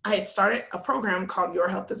I had started a program called Your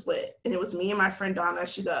Health is Lit. And it was me and my friend Donna.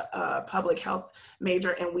 She's a public health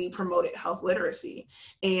major, and we promoted health literacy.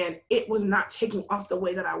 And it was not taking off the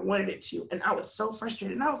way that I wanted it to. And I was so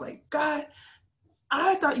frustrated. And I was like, God,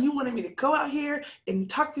 I thought you wanted me to go out here and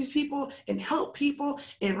talk to these people and help people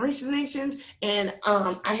and reach the nations. And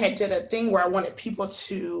I had did a thing where I wanted people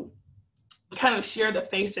to kind of share the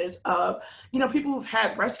faces of, people who've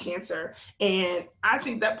had breast cancer. And I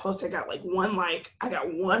think that post had got like one like, I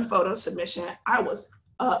got one photo submission. I was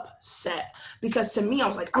upset because to me, I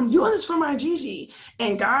was like, I'm doing this for my Gigi.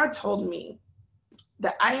 And God told me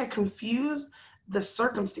that I had confused the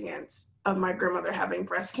circumstance of my grandmother having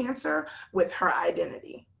breast cancer with her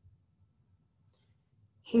identity.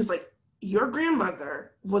 He's like, your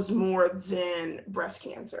grandmother was more than breast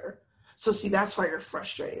cancer. So see, that's why you're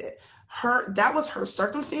frustrated. That was her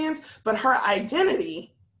circumstance, but her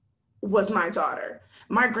identity was my daughter.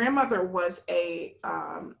 My grandmother was a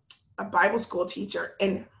Bible school teacher,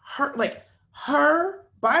 and her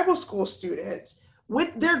Bible school students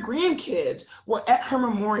with their grandkids were at her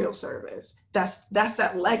memorial service. That's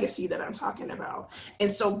that legacy that I'm talking about.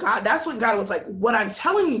 And so that's when God was like, what I'm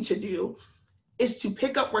telling you to do is to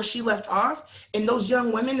pick up where she left off, and those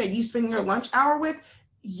young women that you spend your lunch hour with,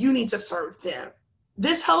 you need to serve them.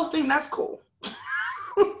 This health thing, that's cool.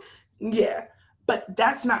 Yeah, but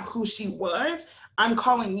that's not who she was. I'm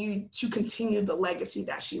calling you to continue the legacy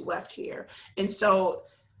that she left here. And so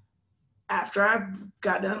after I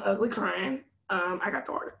got done ugly crying, I got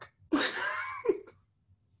to work.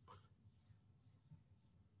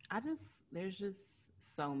 There's just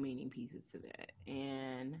so many pieces to that.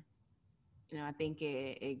 And, I think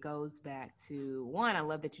it goes back to, one, I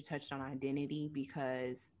love that you touched on identity,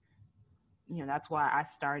 because, that's why I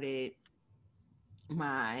started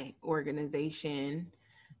my organization,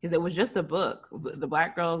 because it was just a book, The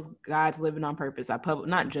Black Girls God's Living on Purpose.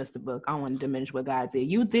 Not just a book. I don't want to diminish what God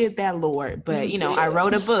did. You did that, Lord. But, I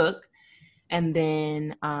wrote a book, and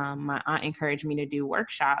then my aunt encouraged me to do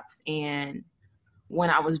workshops. And when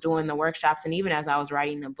I was doing the workshops, and even as I was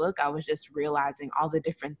writing the book, I was just realizing all the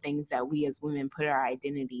different things that we as women put our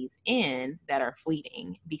identities in that are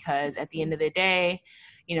fleeting. Because at the end of the day,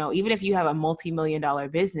 even if you have a multi-million-dollar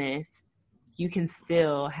business, you can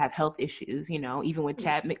still have health issues, even with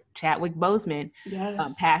Chadwick Boseman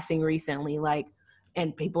passing recently,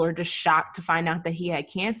 and people are just shocked to find out that he had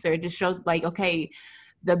cancer. It just shows okay,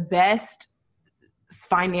 the best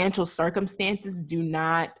financial circumstances do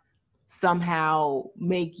not somehow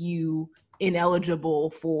make you ineligible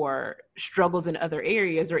for struggles in other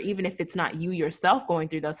areas, or even if it's not you yourself going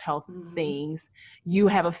through those health things, you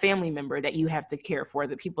have a family member that you have to care for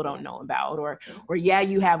that people don't know about, or yeah,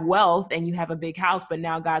 you have wealth and you have a big house, but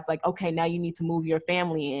now God's like, okay, now you need to move your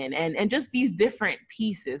family in, and just these different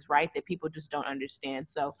pieces, right, that people just don't understand.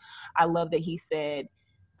 So I love that he said,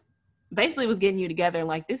 basically was getting you together,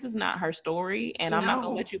 like, this is not her story, and I'm not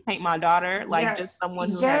gonna let you paint my daughter like just someone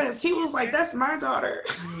who has. He was like, that's my daughter.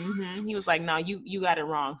 He was like, no, you got it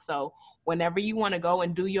wrong. So whenever you want to go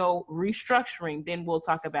and do your restructuring, then we'll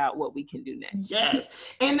talk about what we can do next.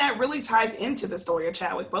 Yes. And that really ties into the story of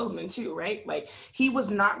Chadwick Boseman too, right? Like, he was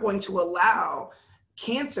not going to allow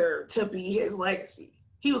cancer to be his legacy.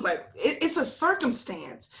 He was like, it's a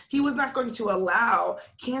circumstance. He was not going to allow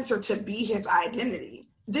cancer to be his identity.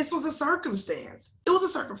 This was a circumstance. It was a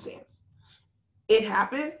circumstance. It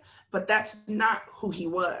happened, but that's not who he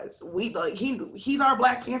was. He's our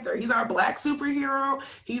Black Panther. He's our Black superhero.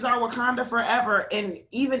 He's our Wakanda forever. And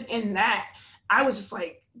even in that, I was just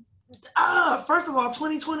like, first of all,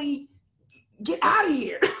 2020, get out of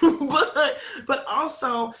here. but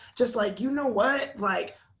also just like, you know what?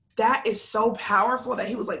 Like, that is so powerful that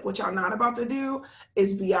he was like, what y'all not about to do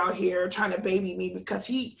is be out here trying to baby me, because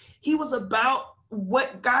he was about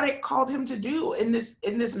what God had called him to do in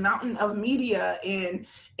this mountain of media and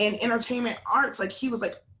entertainment arts. Like, he was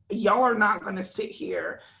like, y'all are not going to sit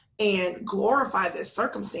here and glorify this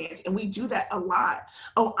circumstance. And we do that a lot.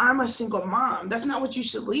 Oh, I'm a single mom. That's not what you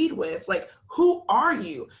should lead with. Like, who are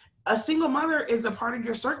you? A single mother is a part of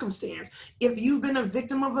your circumstance. If you've been a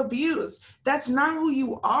victim of abuse, that's not who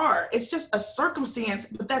you are. It's just a circumstance,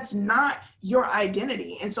 but that's not your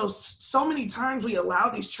identity. And so many times we allow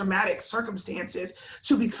these traumatic circumstances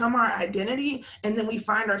to become our identity. And then we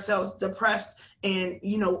find ourselves depressed and,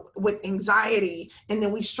 with anxiety. And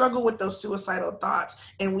then we struggle with those suicidal thoughts,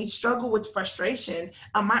 and we struggle with frustration.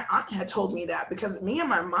 My aunt had told me that, because me and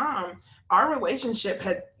my mom, our relationship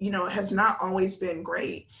has not always been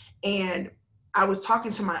great. And I was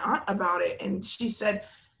talking to my aunt about it, and she said,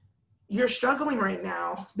 you're struggling right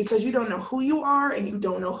now because you don't know who you are and you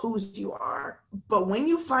don't know whose you are. But when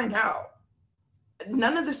you find out,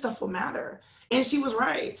 none of this stuff will matter. And she was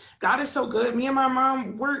right. God is so good. Me and my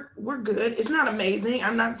mom, we're good. It's not amazing.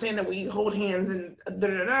 I'm not saying that we hold hands and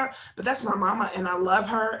but that's my mama, and I love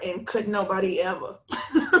her, and could nobody ever.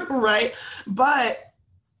 Right? But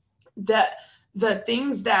the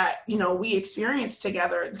things that we experience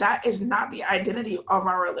together, that is not the identity of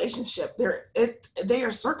our relationship. They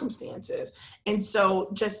are circumstances. And so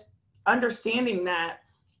just understanding that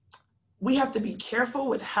we have to be careful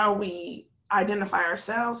with how we identify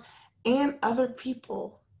ourselves and other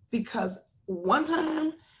people. Because one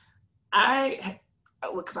time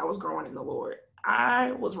because I was growing in the Lord,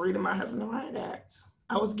 I was reading my husband the riot act.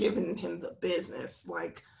 I was giving him the business.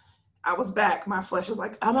 Like, I was back. My flesh was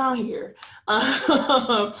like, I'm out here.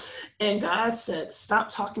 And God said, stop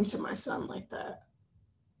talking to my son like that.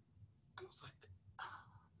 I was like,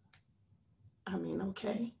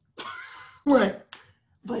 okay. Right.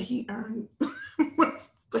 But he earned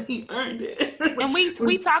it. And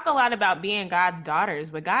we talk a lot about being God's daughters,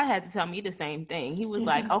 but God had to tell me the same thing. He was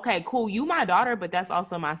like, okay, cool, you my daughter, but that's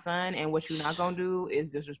also my son, and what you're not gonna do is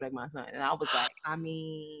disrespect my son. And I was like, let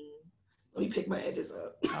me pick my edges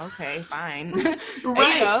up. Okay, fine.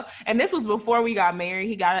 Right. And this was before we got married.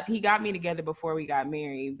 He got me together before we got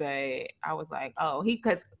married, but I was like,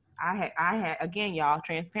 because I had, again, y'all,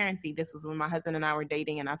 transparency. This was when my husband and I were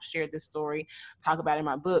dating, and I've shared this story, talk about it in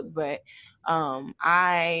my book, but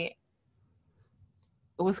I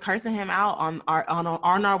was cursing him out on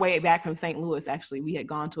our way back from St. Louis. Actually, we had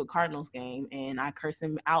gone to a Cardinals game, and I cursed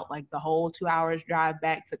him out like the whole 2 hours drive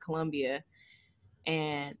back to Columbia.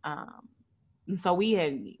 And so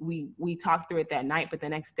we talked through it that night, but the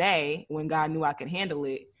next day, when God knew I could handle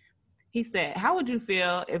it, he said, how would you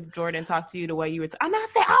feel if Jordan talked to you the way you were? And I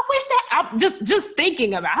said, I wish that, I'm just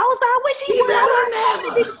thinking about it. I wish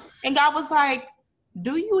he would. And God was like,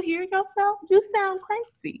 do you hear yourself? You sound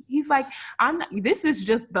crazy. He's like, this is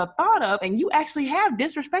just the thought of, and you actually have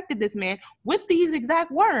disrespected this man with these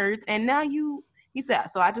exact words. And now he said,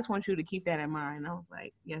 so I just want you to keep that in mind. I was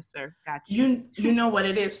like, yes, sir. Got you. You know what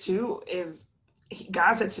it is too, is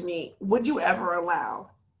God said to me, would you ever allow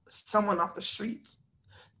someone off the streets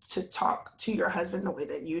to talk to your husband the way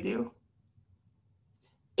that you do?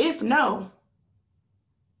 If no,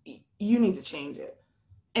 you need to change it.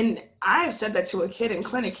 And I have said that to a kid in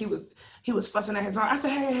clinic. He was fussing at his mom. I said,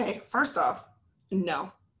 hey, first off,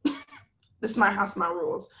 no. This is my house, my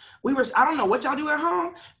rules. I don't know what y'all do at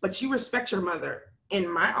home, but you respect your mother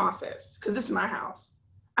in my office, because this is my house.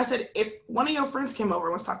 I said, if one of your friends came over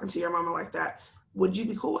and was talking to your mama like that, would you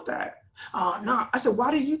be cool with that? Oh, no. I said, why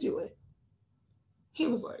do you do it? He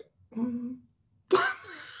was like,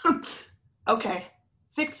 okay,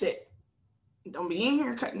 fix it. Don't be in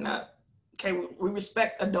here cutting up. Okay, we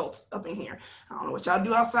respect adults up in here. I don't know what y'all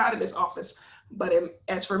do outside of this office, but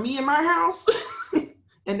as for me in my house,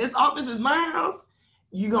 and this office is my house,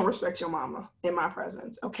 you gonna respect your mama in my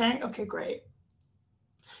presence, okay? Okay, great.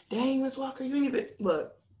 Dang, Miss Walker, you ain't even,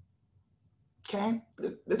 look, okay?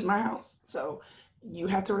 This is my house, so you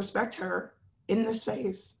have to respect her in this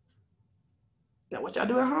space. Now, what y'all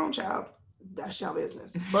do at home, child, that's y'all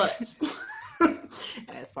business. But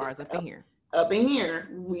as far as up in here,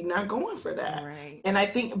 we not going for that. Right. And I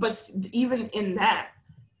think, but even in that,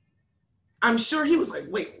 I'm sure he was like,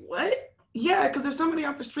 wait, what? Yeah, because if somebody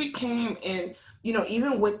off the street came and, you know,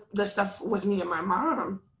 even with the stuff with me and my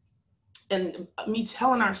mom and me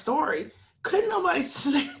telling our story, couldn't nobody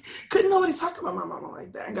talk about my mama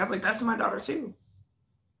like that. And God's like, that's my daughter too.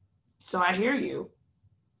 So I hear you.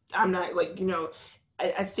 I'm not like, you know,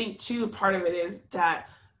 I think too, part of it is that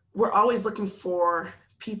we're always looking for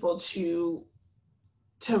people to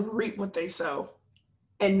reap what they sow,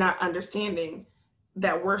 and not understanding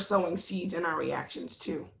that we're sowing seeds in our reactions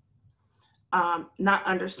too. Not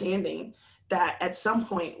understanding that at some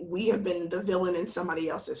point we have been the villain in somebody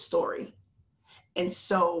else's story. And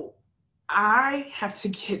so I have to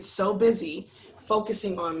get so busy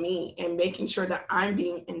focusing on me and making sure that I'm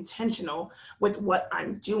being intentional with what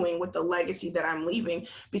I'm doing, with the legacy that I'm leaving,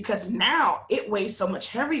 because now it weighs so much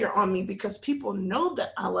heavier on me because people know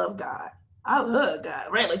that I love God. I love God,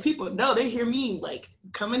 right? Like people know, they hear me like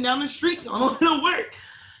coming down the street on the way to work.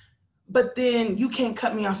 But then you can't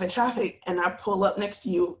cut me off in traffic and I pull up next to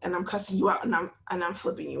you and I'm cussing you out and I'm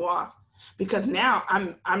flipping you off, because now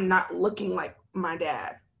I'm not looking like my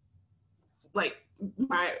dad, like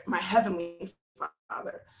my heavenly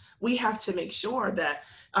Father. We have to make sure that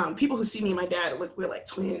people who see me and my dad look, we're like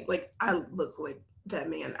twin, like I look like that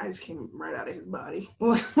man. I just came right out of his body.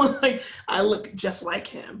 Like I look just like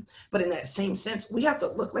him. But in that same sense, we have to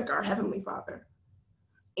look like our heavenly Father.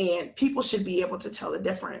 And people should be able to tell the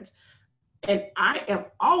difference. And I am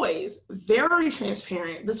always very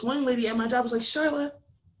transparent. This one lady at my job was like, Sharla,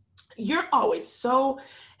 you're always so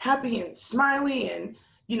happy and smiley. And,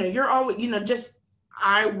 you know, you're always, you know, just,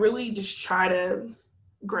 I really just try to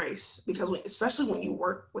grace, because especially when you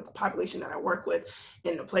work with the population that I work with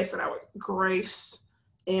in the place that I work, grace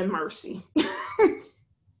and mercy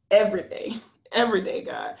every day,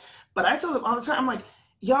 God. But I tell them all the time, I'm like,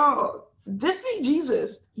 y'all, this be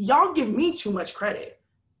Jesus. Y'all give me too much credit.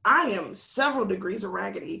 I am several degrees of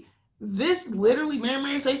raggedy. This literally,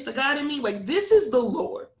 Mary says to God in me, like, this is the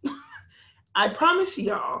Lord. I promise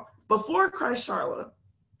y'all, before Christ Sharla,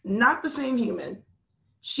 not the same human.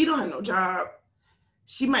 She don't have no job.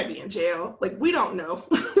 She might be in jail. Like, we don't know.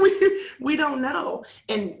 we don't know.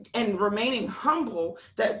 And remaining humble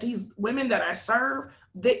that these women that I serve,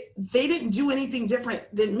 they didn't do anything different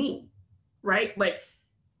than me, right? Like,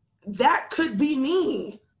 that could be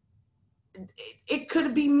me. It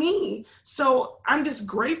could be me. So I'm just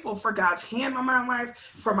grateful for God's hand on my life,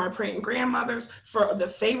 for my praying grandmothers, for the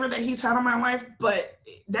favor that he's had on my life, but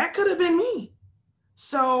that could have been me.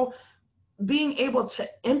 So being able to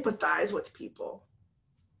empathize with people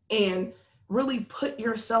and really put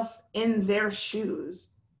yourself in their shoes.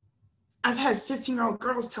 I've had 15-year-old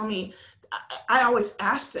girls tell me, I always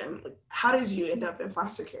ask them, how did you end up in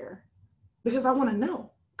foster care? Because I want to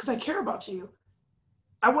know, because I care about you.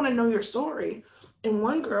 I want to know your story. And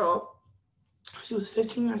one girl, she was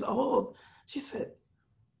 15 years old. She said,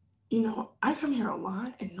 you know, I come here a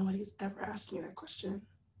lot and nobody's ever asked me that question.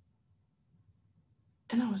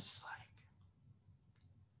 And I was just like,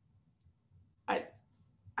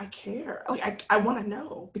 I care. Like, I want to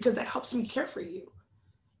know, because that helps me care for you,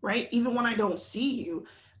 right? Even when I don't see you,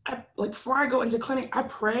 like before I go into clinic, I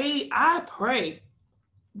pray,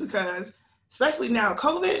 because especially now,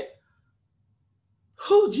 COVID,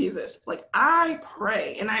 who Jesus, like I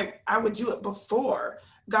pray, and I would do it before.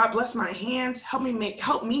 God bless my hands, help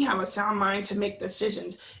me have a sound mind to make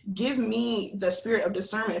decisions. Give me the spirit of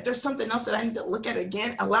discernment. If there's something else that I need to look at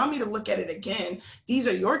again, allow me to look at it again. These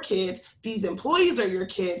are your kids. These employees are your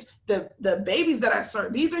kids. The babies that I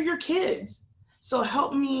serve, these are your kids. So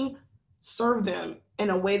help me serve them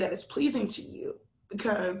in a way that is pleasing to you,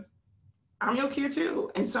 because I'm your kid too.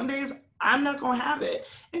 And some days I'm not going to have it.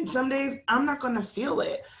 And some days I'm not going to feel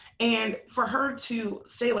it. And for her to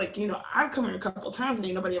say, like, you know, I've come here a couple of times and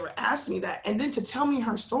ain't nobody ever asked me that. And then to tell me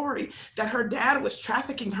her story, that her dad was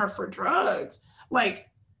trafficking her for drugs.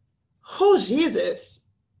 Like, who's Jesus?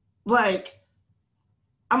 Like,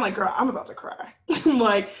 I'm like, girl, I'm about to cry.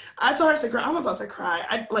 Like, I told her, I said, girl, I'm about to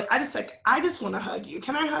cry. I just want to hug you.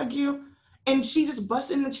 Can I hug you? And she just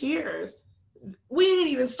busted into tears. We didn't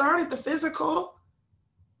even start at the physical,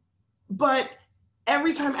 but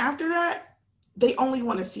every time after that, they only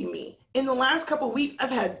want to see me. In the last couple of weeks, I've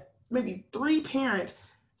had maybe 3 parents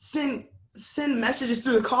send messages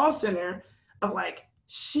through the call center of like,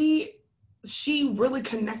 she really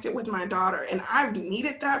connected with my daughter. And I've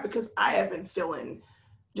needed that because I have been feeling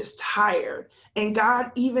just tired. And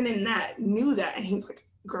God, even in that, knew that. And he's like,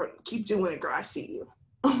 girl, keep doing it, girl. I see you.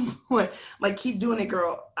 Like, keep doing it,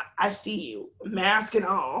 girl. I see you. Mask and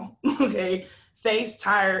all. Okay. Face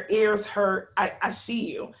tired, ears hurt. I see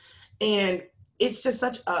you. And it's just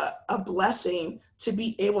such a blessing to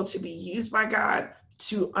be able to be used by God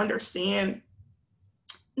to understand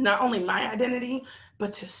not only my identity,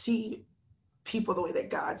 but to see people the way that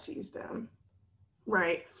God sees them.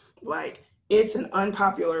 Right? Like, it's an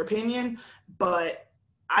unpopular opinion, but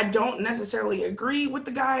I don't necessarily agree with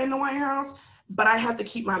the guy in the White House, but I have to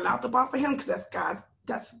keep my mouth up off of him because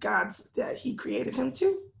that's God's that he created him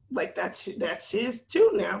too. Like, that's his too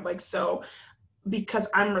now. Like, so because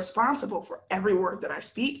I'm responsible for every word that I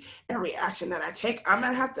speak, every action that I take, I'm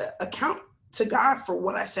gonna have to account to God for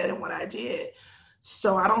what I said and what I did.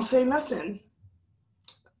 So I don't say nothing.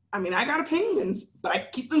 I mean, I got opinions, but I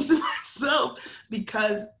keep them to myself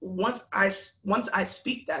because once I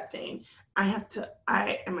speak that thing,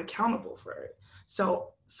 I am accountable for it. So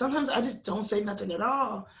sometimes I just don't say nothing at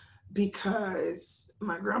all because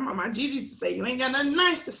my grandma, my Gigi used to say, you ain't got nothing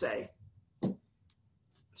nice to say.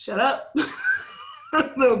 Shut up.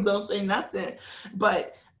 Don't say nothing.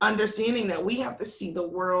 But understanding that we have to see the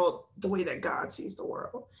world the way that God sees the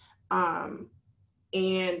world,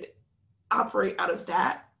 and operate out of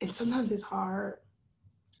that. And sometimes it's hard.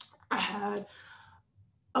 I had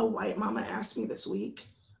a white mama ask me this week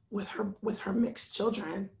with her mixed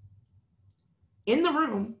children in the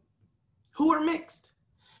room who are mixed.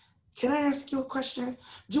 Can I ask you a question?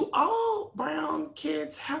 Do all brown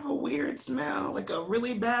kids have a weird smell, like a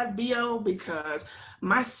really bad BO? Because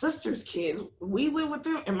my sister's kids, we live with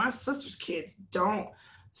them, and my sister's kids don't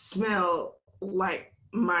smell like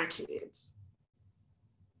my kids.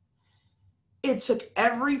 It took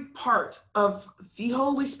every part of the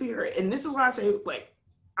Holy Spirit, and this is why I say, like,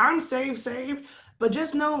 I'm saved, but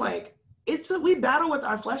just know, like, we battle with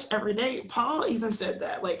our flesh every day. Paul even said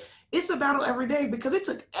that, like, it's a battle every day because it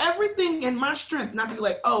took everything in my strength not to be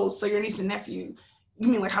like, oh, so your niece and nephew, you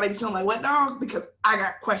mean like how they smell like wet dog? Because I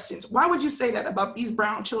got questions. Why would you say that about these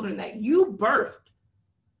brown children that you birthed?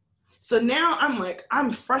 So now I'm like,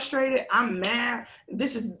 I'm frustrated. I'm mad.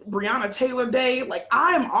 This is Breonna Taylor Day. Like,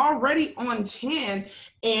 I am already on 10,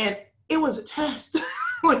 and it was a test.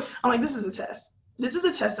 I'm like, this is a test. This is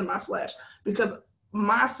a test in my flesh because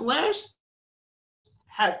my flesh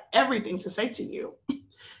has everything to say to you.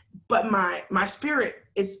 But my spirit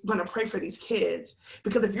is going to pray for these kids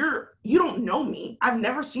because if you don't know me, I've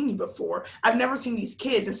never seen you before. I've never seen these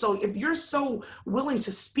kids. And so if you're so willing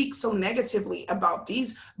to speak so negatively about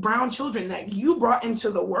these brown children that you brought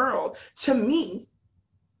into the world to me,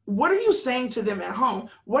 what are you saying to them at home?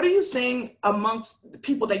 What are you saying amongst the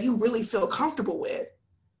people that you really feel comfortable with?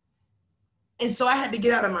 And so I had to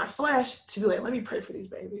get out of my flesh to be like, let me pray for these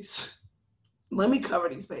babies. Let me cover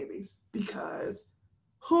these babies because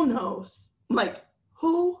who knows? Like,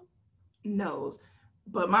 who knows?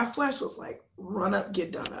 But my flesh was like, run up,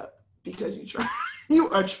 get done up, because you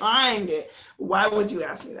are trying it. Why would you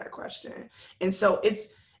ask me that question? And so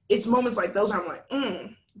it's moments like those where I'm like,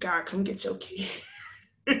 God, come get your kids.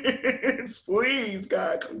 Please,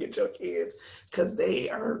 God, come get your kids. Because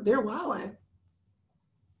they're wilding.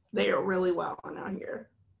 They are really wilding out here.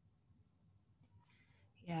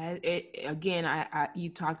 Yeah, again, you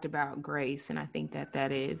talked about grace, and I think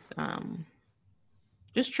that is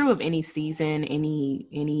just true of any season,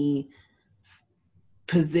 any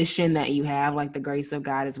position that you have. Like, the grace of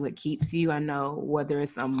God is what keeps you. I know whether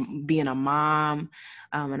it's being a mom,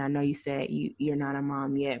 and I know you said you're not a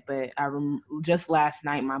mom yet, but just last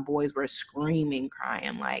night my boys were screaming,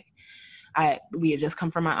 crying, like, we had just come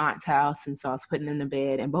from my aunt's house, and so I was putting them to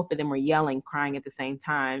bed, and both of them were yelling, crying at the same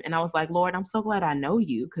time. And I was like, Lord, I'm so glad I know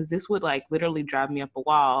you, because this would like literally drive me up a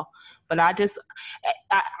wall. But I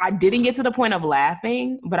didn't get to the point of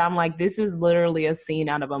laughing, but I'm like, this is literally a scene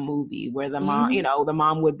out of a movie where the mom, the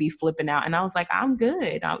mom would be flipping out. And I was like, I'm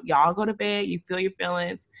good. Y'all go to bed. You feel your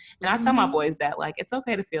feelings. And I tell my boys that, like, it's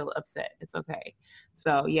okay to feel upset. It's okay.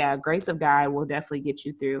 So yeah, grace of God will definitely get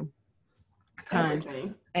you through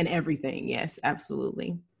everything. Yes,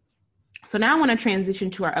 absolutely. So now I want to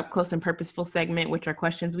transition to our up close and purposeful segment, which are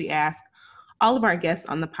questions we ask all of our guests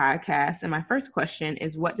on the podcast. And my first question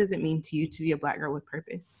is, what does it mean to you to be a Black girl with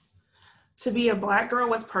purpose? To be a Black girl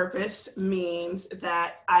with purpose means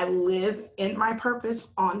that I live in my purpose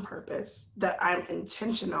on purpose, that I'm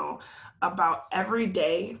intentional about every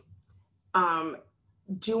day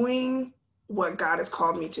doing what God has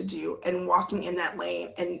called me to do and walking in that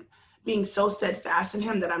lane and being so steadfast in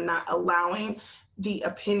him that I'm not allowing the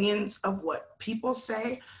opinions of what people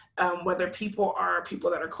say, whether people are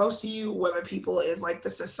people that are close to you, whether people is like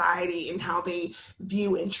the society and how they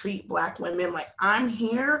view and treat Black women. Like, I'm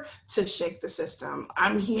here to shake the system.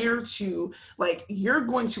 I'm here to, like, you're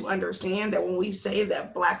going to understand that when we say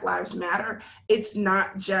that Black Lives Matter, it's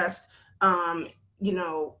not just,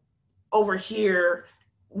 over here,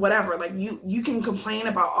 whatever. Like, you can complain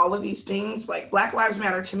about all of these things. Like, Black Lives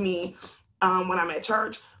Matter to me when I'm at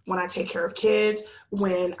church, when I take care of kids,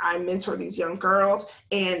 when I mentor these young girls,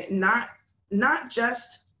 and not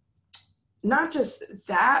just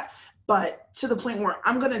that, but to the point where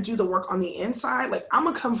I'm going to do the work on the inside. Like, I'm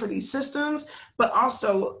going to come for these systems, but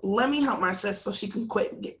also let me help my sis so she can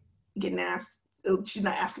quit getting asked. She's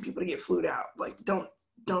not asking people to get flued out. Like, don't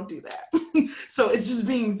do that. So it's just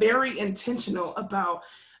being very intentional about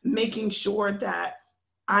making sure that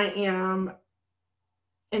I am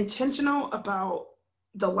intentional about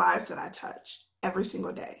the lives that I touch every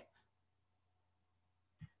single day.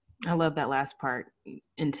 I love that last part,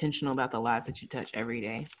 intentional about the lives that you touch every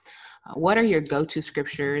day. What are your go-to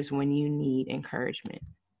scriptures when you need encouragement?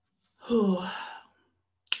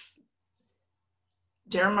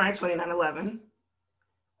 Jeremiah 29:11,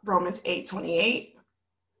 Romans 8:28,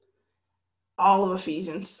 all of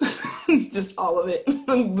Ephesians, just all of it.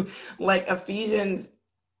 Like, Ephesians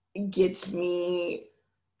gets me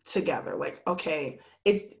together. Like, okay,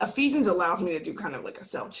 Ephesians allows me to do kind of like a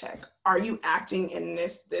self-check. Are you acting in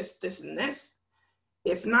this, and this?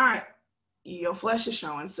 If not, your flesh is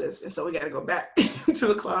showing, sis. And so we got to go back to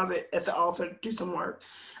the closet at the altar, do some work.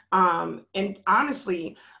 And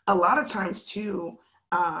honestly, a lot of times too,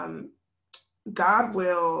 God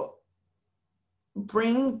will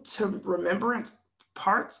bring to remembrance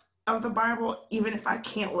parts of the Bible, even if I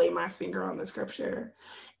can't lay my finger on the scripture.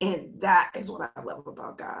 And that is what I love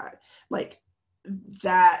about God. Like,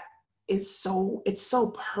 that is it's so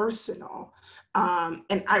personal.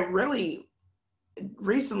 And I really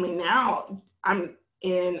recently, now I'm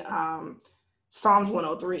in Psalms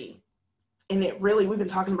 103, and we've been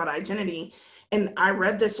talking about identity. And I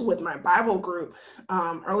read this with my Bible group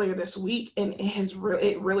earlier this week, and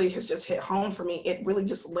it really has just hit home for me. It really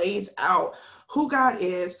just lays out who God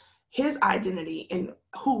is, his identity, and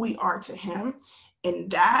who we are to him. And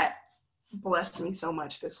that blessed me so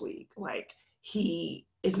much this week. Like, he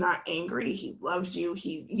is not angry. He loves you.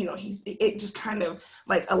 It just kind of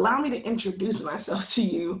like, allow me to introduce myself to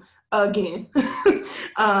you again.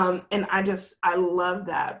 And I love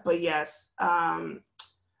that. But yes,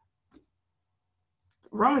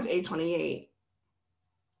 Romans 8:28,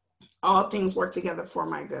 all things work together for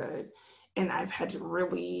my good. And I've had to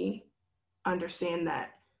really understand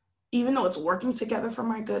that even though it's working together for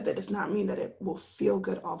my good, that does not mean that it will feel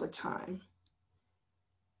good all the time.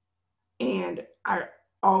 And I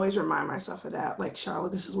always remind myself of that. Like,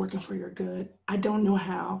 Sharla, this is working for your good. I don't know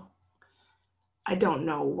how. I don't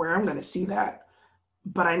know where I'm going to see that.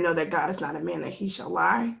 But I know that God is not a man that he shall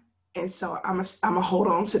lie. And so I'm a hold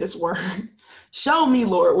on to this word. Show me,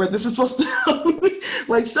 Lord, where this is supposed to go.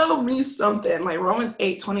 Like, show me something. Like, Romans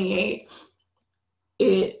 8:28,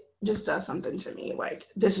 it just does something to me. Like,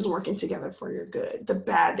 this is working together for your good. The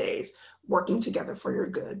bad days working together for your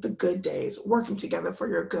good. The good days working together for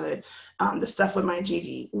your good. The stuff with my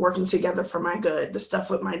Gigi working together for my good. The stuff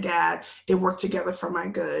with my dad, it worked together for my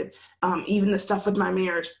good. Even the stuff with my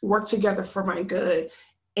marriage worked together for my good.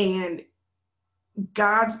 And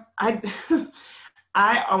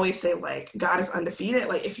I always say, like, God is undefeated.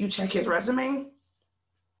 Like, if you check his resume,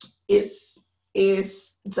 it's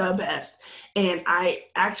the best. And I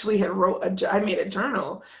actually had made a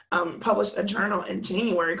journal, published a journal in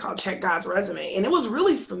January called Check God's Resume. And it was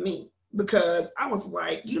really for me, because I was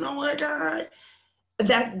like, you know what, God?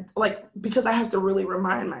 That, like, because I have to really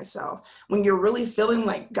remind myself, when you're really feeling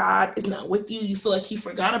like God is not with you, you feel like he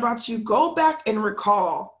forgot about you, go back and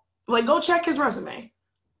recall, like, go check his resume,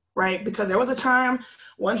 right? Because there was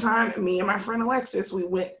one time, me and my friend Alexis, we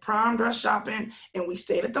went prom dress shopping, and we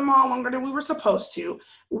stayed at the mall longer than we were supposed to.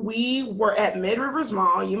 We were at Mid Rivers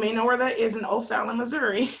Mall. You may know where that is, in O'Fallon,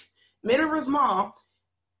 Missouri. Mid Rivers Mall.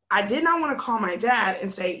 I did not want to call my dad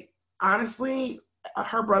and say, honestly,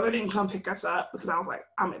 her brother didn't come pick us up, because I was like,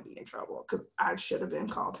 I'm going to be in trouble, because I should have been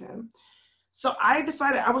called him. So I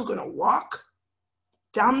decided I was going to walk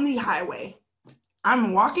down the highway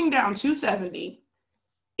I'm walking down 270.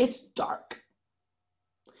 It's dark.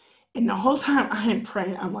 And the whole time I am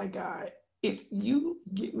praying, I'm like, God, if you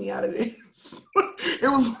get me out of this, it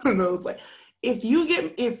was one of those, like,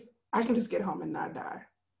 if I can just get home and not die,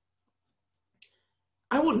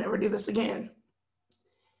 I will never do this again.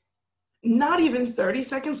 Not even 30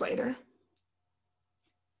 seconds later,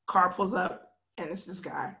 car pulls up and it's this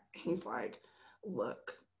guy. He's like,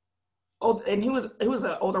 look, and he was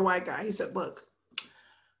an older white guy. He said, look,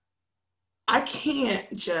 I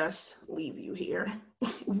can't just leave you here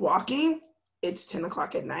walking. It's 10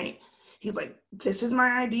 o'clock at night. He's like, this is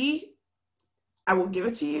my ID. I will give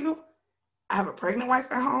it to you. I have a pregnant wife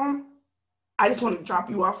at home. I just want to drop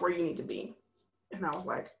you off where you need to be. And I was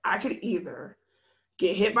like, I could either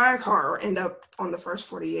get hit by a car or end up on the first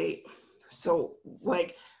 48. So,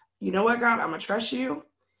 like, you know what, God, I'm going to trust you.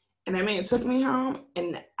 And that man took me home.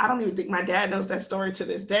 And I don't even think my dad knows that story to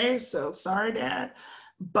this day. So sorry, Dad.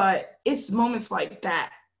 But it's moments like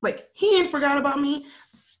that. Like, he ain't forgot about me.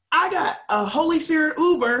 I got a Holy Spirit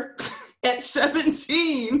Uber at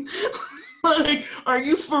 17. Like, are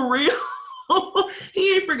you for real?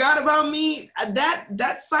 He ain't forgot about me.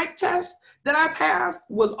 That psych test that I passed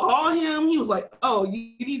was all him. He was like, oh,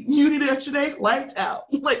 you need an extra day? Lights out.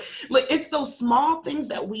 Like it's those small things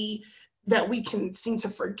that we can seem to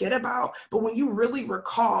forget about. But when you really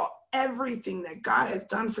recall everything that God has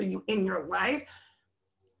done for you in your life,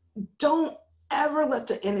 don't ever let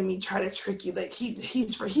the enemy try to trick you that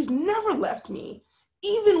he's never left me,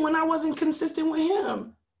 even when I wasn't consistent with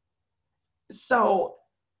him. So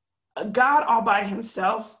God all by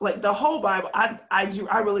himself, like the whole Bible,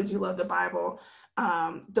 I really do love the Bible.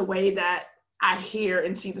 The way that I hear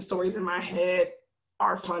and see the stories in my head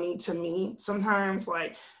are funny to me. Sometimes,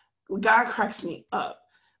 like, God cracks me up.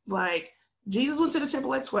 Like, Jesus went to the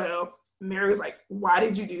temple at 12. Mary was like, why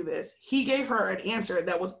did you do this? He gave her an answer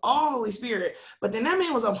that was all Holy Spirit, but then that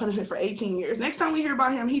man was on punishment for 18 years. Next time we hear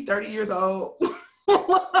about him, he's 30 years old.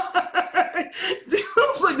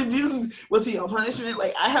 Was he on punishment?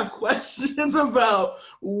 Like, I have questions about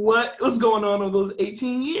what was going on those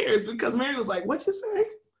 18 years, because Mary was like, what you say?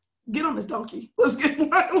 Get on this donkey. Let's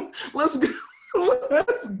go.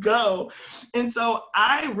 Let's go. And so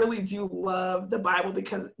I really do love the Bible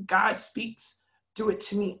because God speaks through it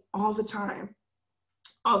to me all the time.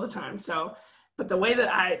 So, but the way that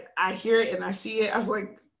I hear it and I see it, I'm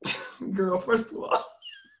like, girl, first of all,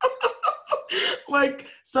 like,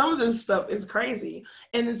 some of this stuff is crazy.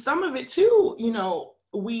 And then some of it too, you know,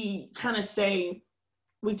 we kind of say,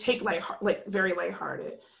 we take like very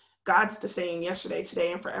lighthearted. God's the same yesterday,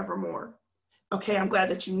 today, and forevermore. Okay, I'm glad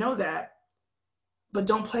that you know that, but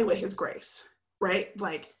don't play with his grace, right?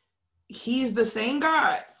 Like, he's the same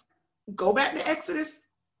God. Go back to Exodus,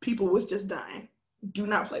 people was just dying. Do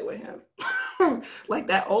not play with him. Like,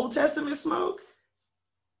 that Old Testament smoke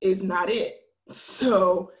is not it.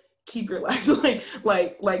 So keep your life,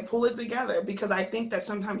 like pull it together, because I think that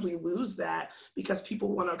sometimes we lose that because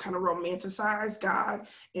people want to kind of romanticize God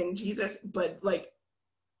and Jesus, but like,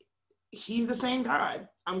 he's the same God.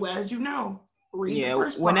 I'm glad you know. Read the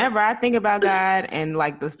first whenever parts. I think about God and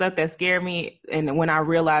like the stuff that scared me, and when I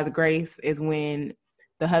realized grace, is when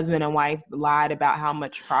the husband and wife lied about how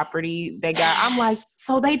much property they got. I'm like,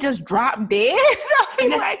 so they just dropped dead? I'll be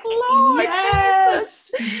like, Lord,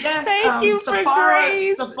 yes, Jesus. yes. Thank you for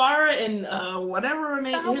grace. Sapphira and whatever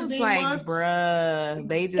his name was.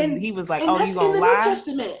 Bruh, he was like, and oh, that's you gonna in the lie? New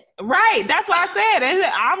Testament. Right, that's what I said.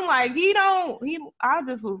 I'm like, I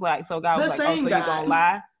just was like, so God was like, oh, so you gonna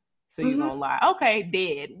lie? So you gonna lie? Okay,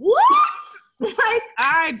 dead. What?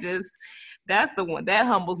 Like, that's the one that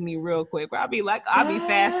humbles me real quick. Where I'll be like, I'll be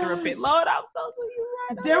fast to repent. Lord, I'm so sorry. You're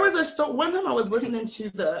right. There was a story one time I was listening to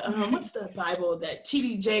the what's the Bible that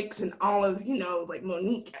T.D. Jakes and all of, like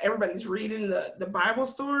Monique, everybody's reading the Bible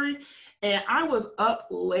story, and I was up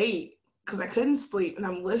late because I couldn't sleep, and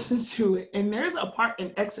I'm listening to it, and there's a part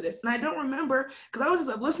in Exodus, and I don't remember because I was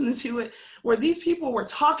just up listening to it, where these people were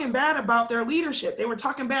talking bad about their leadership. They were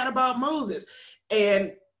talking bad about Moses,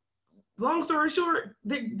 and long story short,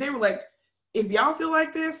 they were like, if y'all feel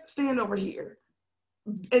like this, stand over here.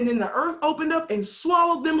 And then the earth opened up and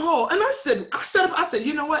swallowed them whole. And I said,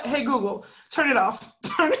 you know what? Hey, Google, turn it off.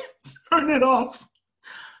 Turn it off.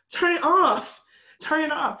 Turn it off. Turn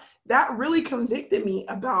it off. That really convicted me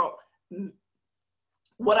about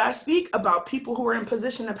what I speak about people who are in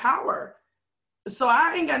position of power. So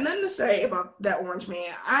I ain't got nothing to say about that orange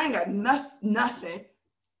man. I ain't got nothing.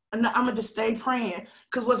 I'm gonna just stay praying,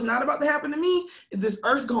 because what's not about to happen to me is this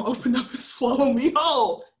earth gonna open up and swallow me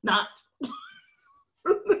whole. Not.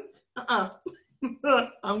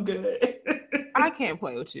 I'm good. I can't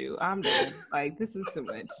play with you. I'm done. Like, this is too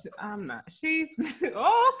much. I'm not. She's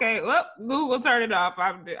oh, okay. Well, Google, turn it off.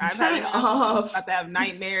 I've had Turn it off. about to have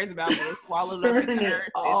nightmares about being swallowed up in Turn it earth.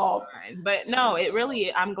 off. It's fine. But no, it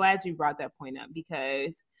really. I'm glad you brought that point up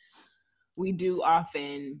because we do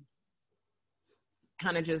often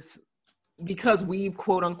kind of just, because we've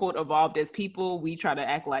quote unquote evolved as people, we try to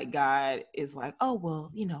act like God is like, oh, well,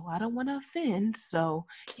 you know, I don't want to offend. So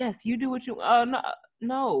yes, you do what you,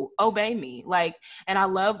 no, obey me. Like, and I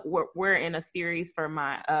love, we're in a series for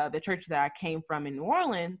my, the church that I came from in New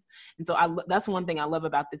Orleans. And so that's one thing I love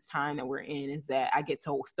about this time that we're in, is that I get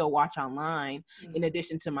to still watch online in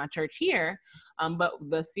addition to my church here. But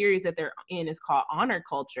the series that they're in is called Honor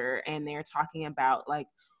Culture. And they're talking about like,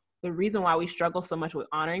 the reason why we struggle so much with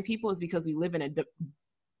honoring people is because we live in a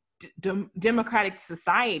democratic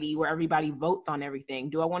society where everybody votes on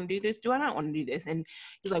everything. Do I want to do this? Do I not want to do this? And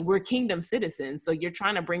he's like, we're kingdom citizens. So you're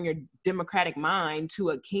trying to bring your democratic mind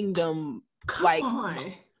to a kingdom like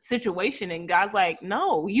situation. And God's like,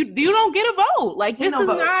 no, you don't get a vote. Like, this is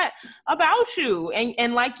not about you.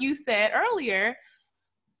 And like you said earlier,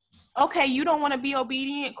 okay, you don't want to be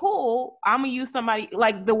obedient, cool. I'm going to use somebody,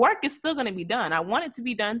 like, the work is still going to be done. I want it to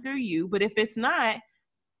be done through you, but if it's not,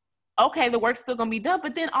 okay, the work's still going to be done.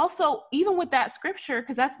 But then also, even with that scripture,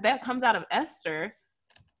 because that comes out of Esther,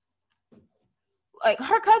 like,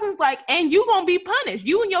 her cousin's like, and you going to be punished.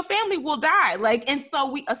 You and your family will die. Like, and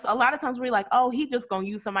so a lot of times we're like, oh, he just going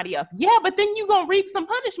to use somebody else. Yeah, but then you going to reap some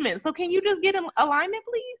punishment. So can you just get an alignment,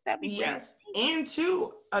 please? That'd be yes. Great. And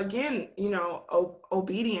two, again, you know,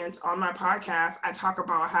 obedience. On my podcast, I talk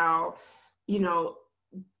about how, you know,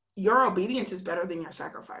 your obedience is better than your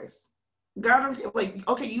sacrifice. God, like,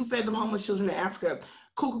 okay, you fed them homeless children in Africa.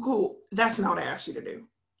 Cool. That's not what I asked you to do.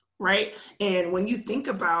 Right. And when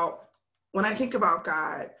I think about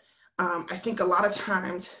God, I think a lot of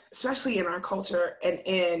times, especially in our culture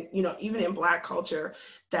and you know, even in Black culture,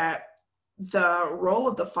 that the role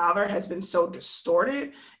of the father has been so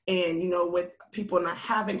distorted. And, you know, with people not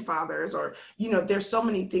having fathers, or, you know, there's so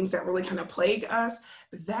many things that really kind of plague us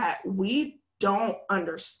that we don't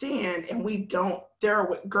understand. And there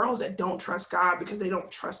are girls that don't trust God because they don't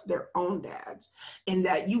trust their own dads, and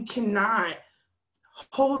that you cannot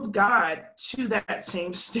hold God to that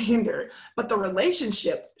same standard, but the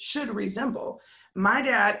relationship should resemble. My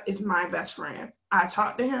dad is my best friend. I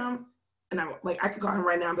talk to him and I'm like, I could call him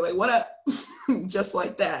right now and be like, what up? Just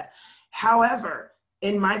like that. However,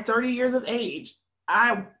 in my 30 years of age,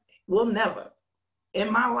 I will never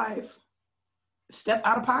in my life step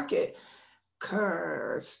out of pocket,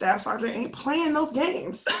 cause Staff Sergeant ain't playing those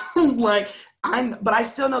games. But I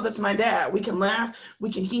still know that's my dad. We can laugh,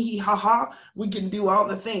 we can hee ha ha, we can do all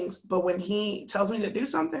the things. But when he tells me to do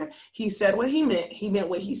something, he said what he meant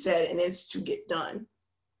what he said, and it's to get done.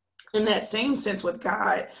 In that same sense with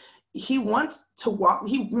God, he wants to walk.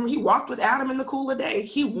 He walked with Adam in the cool of day.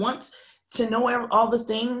 He wants to know all the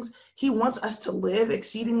things. He wants us to live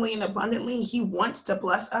exceedingly and abundantly. He wants to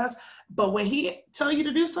bless us. But when he tell you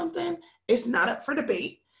to do something, it's not up for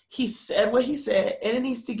debate. He said what he said, and it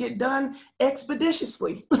needs to get done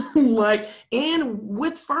expeditiously, and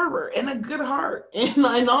with fervor and a good heart,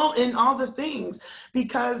 and all the things.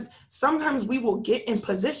 Because sometimes we will get in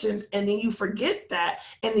positions, and then you forget that,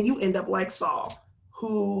 and then you end up like Saul,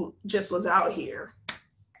 who just was out here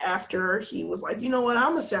after he was like, you know what, I'm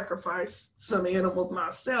gonna sacrifice some animals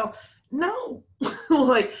myself. No,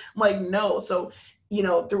 no. So, you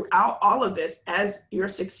know, throughout all of this, as your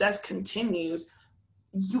success continues,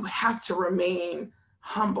 you have to remain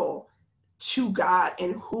humble to God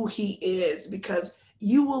and who he is, because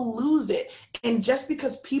you will lose it. And just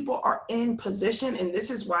because people are in position, and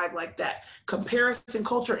this is why like that comparison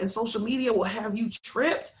culture and social media will have you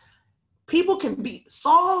tripped. People can be,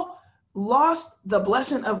 Saul lost the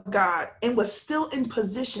blessing of God and was still in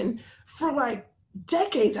position for like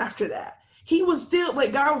decades after that. He was still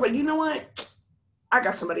like, God was like, you know what? I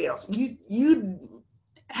got somebody else. You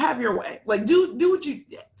have your way. Like, do what you,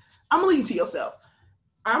 I'm gonna leave you to yourself.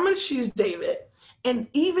 I'm gonna choose David. And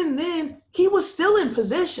even then, he was still in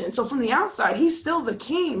position. So from the outside, he's still the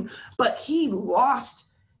king, but he lost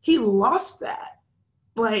that.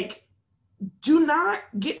 Like, do not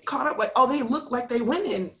get caught up like, oh, they look like they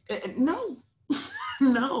winning. No,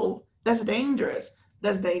 no, that's dangerous.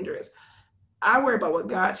 That's dangerous. I worry about what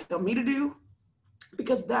God tells me to do,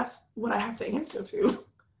 because that's what I have to answer to.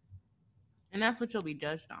 And that's what you'll be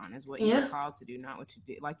judged on, is what you're called to do, not what you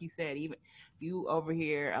did. Like you said, even you over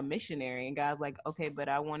here a missionary, and God's like, okay, but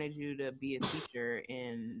I wanted you to be a teacher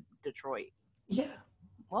in Detroit. Yeah.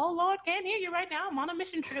 Well, Lord, can't hear you right now. I'm on a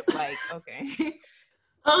mission trip. Like, okay.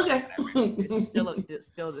 Okay. It's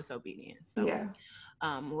still disobedience. So, Yeah.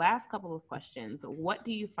 Last couple of questions. What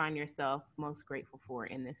do you find yourself most grateful for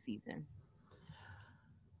in this season?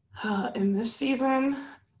 In this season,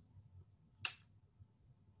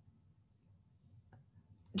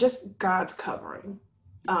 just God's covering.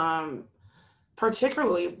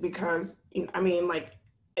 Particularly because, I mean, like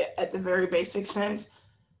at the very basic sense,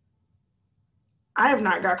 I have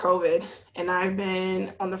not got COVID, and I've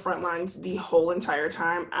been on the front lines the whole entire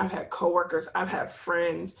time. I've had coworkers, I've had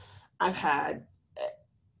friends, I've had,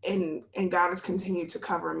 and God has continued to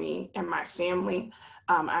cover me and my family.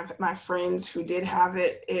 I've my friends who did have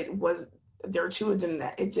it. There were two of them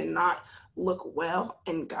that it did not look well,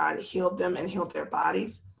 and God healed them and healed their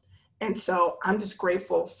bodies. And so I'm just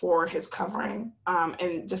grateful for His covering,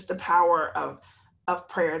 and just the power of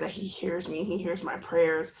prayer, that He hears me, He hears my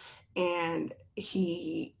prayers, and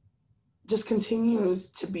He just continues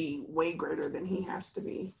to be way greater than He has to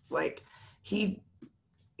be. Like he,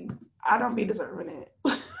 I don't be deserving it.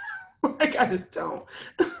 Like I just don't.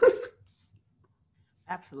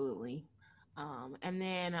 Absolutely. And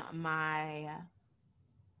then my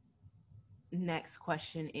next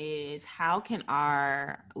question is, how can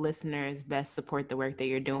our listeners best support the work that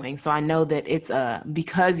you're doing? So I know that it's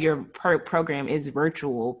because your program is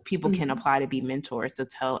virtual, people can apply to be mentors. So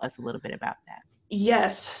tell us a little bit about that.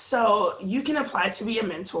 Yes, so you can apply to be a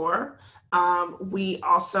mentor. We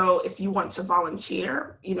also, if you want to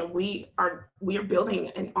volunteer, we are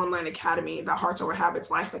building an online academy, the Hearts Over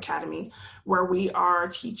Habits Life Academy, where we are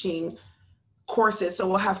teaching courses. So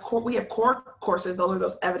we have core courses. Those are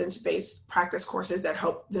those evidence-based practice courses that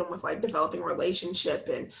help them with like developing relationship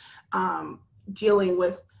and dealing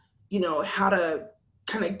with, how to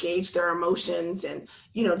kind of gauge their emotions and,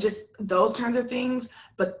 just those kinds of things.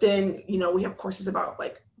 But then, we have courses about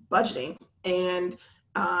like budgeting and,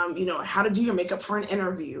 how to do your makeup for an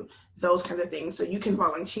interview, those kinds of things. So you can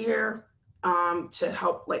volunteer to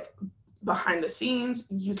help like behind the scenes.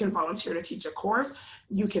 You can volunteer to teach a course.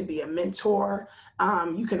 You can be a mentor.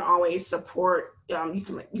 You can always support.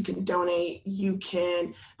 You can donate. You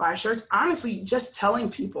can buy shirts. Honestly, just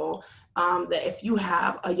telling people that if you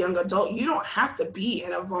have a young adult, you don't have to be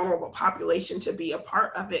in a vulnerable population to be a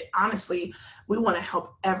part of it. Honestly, we want to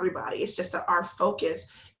help everybody. It's just that our focus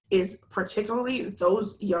is particularly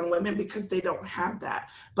those young women because they don't have that.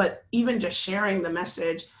 But even just sharing the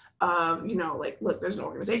message of, like, look, there's an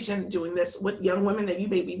organization doing this with young women that you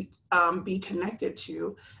may be connected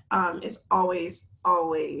to, is always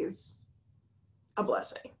a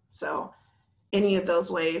blessing. So any of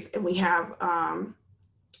those ways. And we have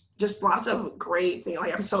just lots of great things.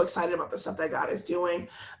 Like, I'm so excited about the stuff that God is doing.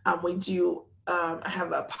 I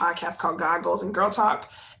have a podcast called God Goals and Girl Talk,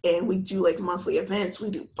 and we do like monthly events. We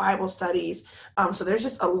do Bible studies. So there's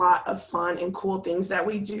just a lot of fun and cool things that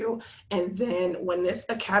we do. And then when this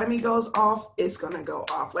academy goes off, it's going to go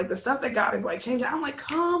off. Like the stuff that God is like changing, I'm like,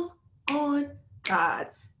 come on, God.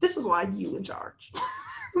 This is why you in charge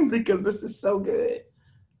because this is so good.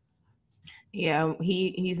 Yeah,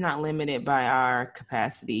 he's not limited by our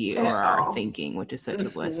capacity or our thinking, which is such a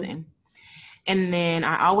blessing. And then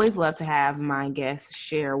I always love to have my guests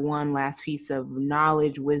share one last piece of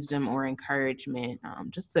knowledge, wisdom, or encouragement,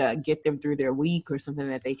 just to get them through their week or something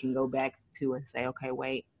that they can go back to and say, okay,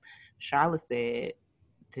 wait, Sharla said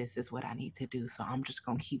this is what I need to do. So I'm just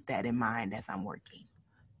going to keep that in mind as I'm working.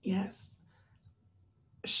 Yes.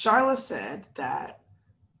 Sharla said that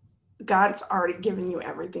God's already given you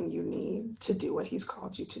everything you need to do what He's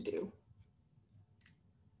called you to do.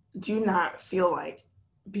 Do not feel like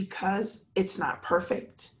because it's not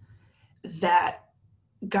perfect that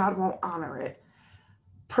God won't honor it.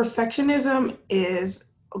 Perfectionism is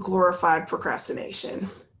glorified procrastination.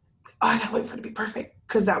 Oh, I gotta wait for it to be perfect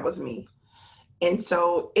because that was me. And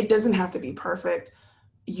so it doesn't have to be perfect.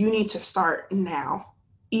 You need to start now,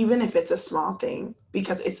 even if it's a small thing,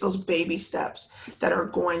 because it's those baby steps that are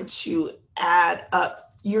going to add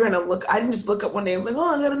up. You're going to look, I didn't just look up one day and like,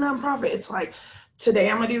 oh, I got a nonprofit. It's like, today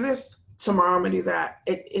I'm going to do this, tomorrow I'm going to do that.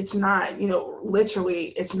 It's not, literally,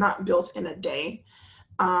 it's not built in a day.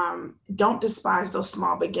 Don't despise those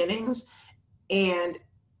small beginnings. And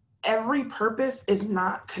every purpose is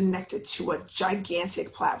not connected to a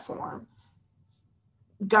gigantic platform.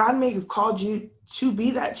 God may have called you to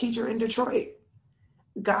be that teacher in Detroit.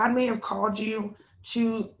 God may have called you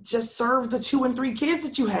to just serve the 2 and 3 kids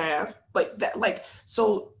that you have, like that.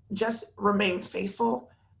 So just remain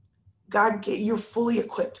faithful. You're fully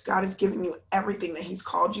equipped. God has given you everything that He's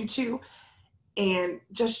called you to, and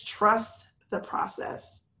just trust the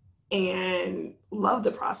process and love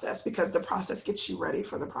the process because the process gets you ready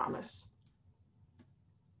for the promise.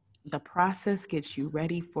 The process gets you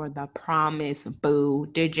ready for the promise, boo.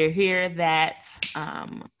 Did you hear that?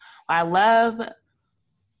 I love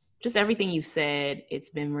just everything you said.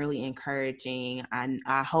 It's been really encouraging.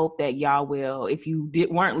 I hope that y'all will, if you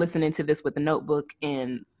weren't listening to this with a notebook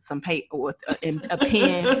and some paper with a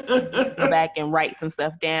pen, go back and write some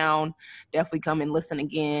stuff down. Definitely come and listen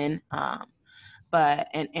again. But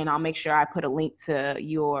I'll make sure I put a link to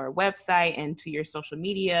your website and to your social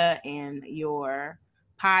media and your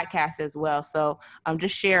podcast as well. So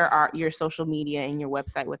just share your social media and your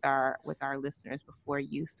website with our listeners before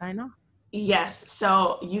you sign off. Yes,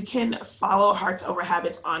 so you can follow Hearts Over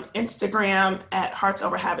Habits on Instagram at Hearts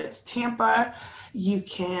Over Habits Tampa. You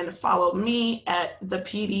can follow me at the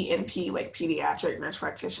PDNP, like pediatric nurse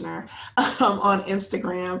practitioner, on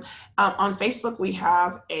Instagram. On Facebook, we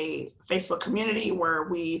have a Facebook community where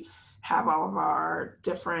we have all of our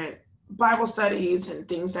different Bible studies and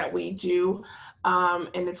things that we do.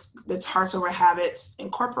 And it's Hearts Over Habits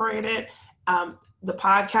Incorporated. The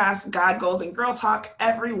podcast, God Goals and Girl Talk,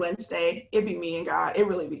 every Wednesday. It be me and God. It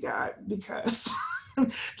really be God, because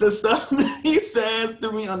the stuff that he says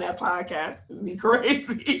to me on that podcast be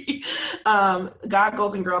crazy. God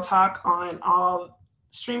Goals and Girl Talk on all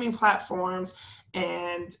streaming platforms.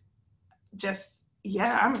 And just,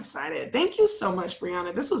 yeah, I'm excited. Thank you so much,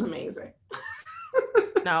 Brianna. This was amazing.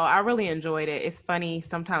 No, I really enjoyed it. It's funny,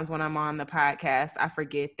 sometimes when I'm on the podcast, I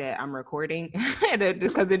forget that I'm recording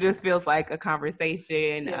because it just feels like a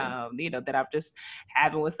conversation, that I'm just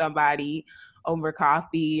having with somebody over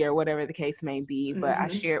coffee or whatever the case may be. But I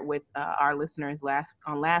shared with our listeners last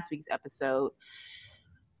week's episode.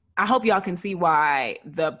 I hope y'all can see why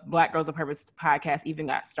the Black Girls of Purpose podcast even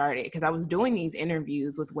got started, because I was doing these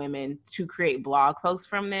interviews with women to create blog posts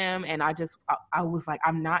from them. And I was like,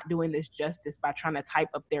 I'm not doing this justice by trying to type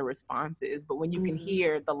up their responses. But when you can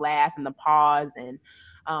hear the laugh and the pause, and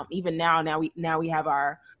even now we have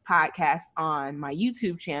our podcast on my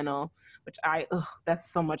YouTube channel, which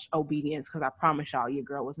that's so much obedience, because I promise y'all, your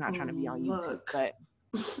girl was not trying to be on YouTube, but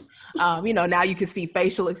now you can see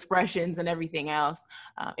facial expressions and everything else.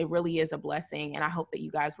 It really is a blessing. And I hope that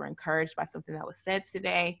you guys were encouraged by something that was said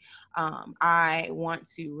today. I want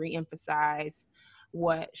to reemphasize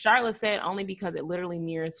what Sharla said, only because it literally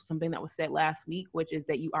mirrors something that was said last week, which is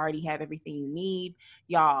that you already have everything you need.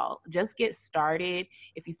 Y'all, just get started.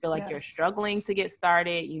 If you feel like you're struggling to get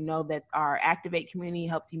started, you know that our Activate community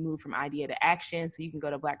helps you move from idea to action. So you can go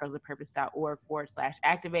to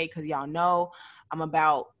blackgirlsofpurpose.org/activate, because y'all know I'm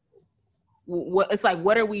about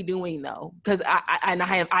what are we doing though? Because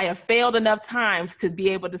I have failed enough times to be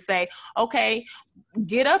able to say, okay,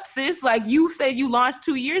 get up, sis. Like you said, you launched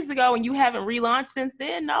 2 years ago and you haven't relaunched since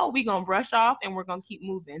then. No, we're going to brush off and we're going to keep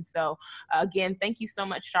moving. So again, thank you so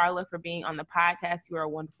much, Sharla, for being on the podcast. You are a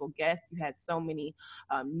wonderful guest. You had so many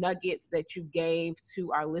nuggets that you gave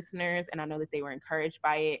to our listeners, and I know that they were encouraged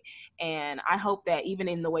by it. And I hope that even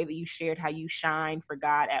in the way that you shared how you shine for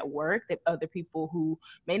God at work, that other people who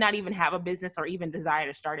may not even have a business or even desire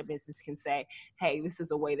to start a business can say, hey, this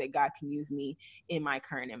is a way that God can use me in my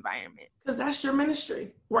current environment. Because that's your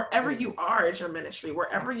ministry. Wherever you are is your ministry.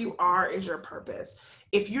 Wherever you are is your purpose.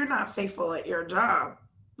 If you're not faithful at your job,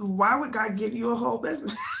 why would God give you a whole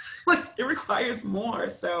business? Like, it requires more.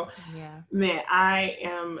 So, man, I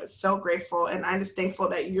am so grateful, and I'm just thankful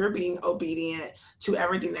that you're being obedient to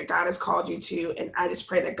everything that God has called you to. And I just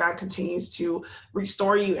pray that God continues to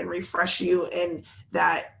restore you and refresh you, and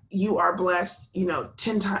that you are blessed, 10,000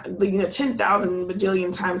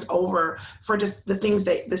 bajillion times over for just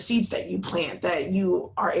the seeds that you plant, that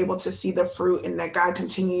you are able to see the fruit, and that God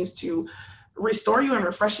continues to restore you and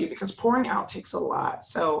refresh you, because pouring out takes a lot.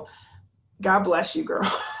 So God bless you, girl.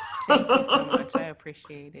 Thank you so much. I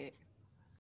appreciate it.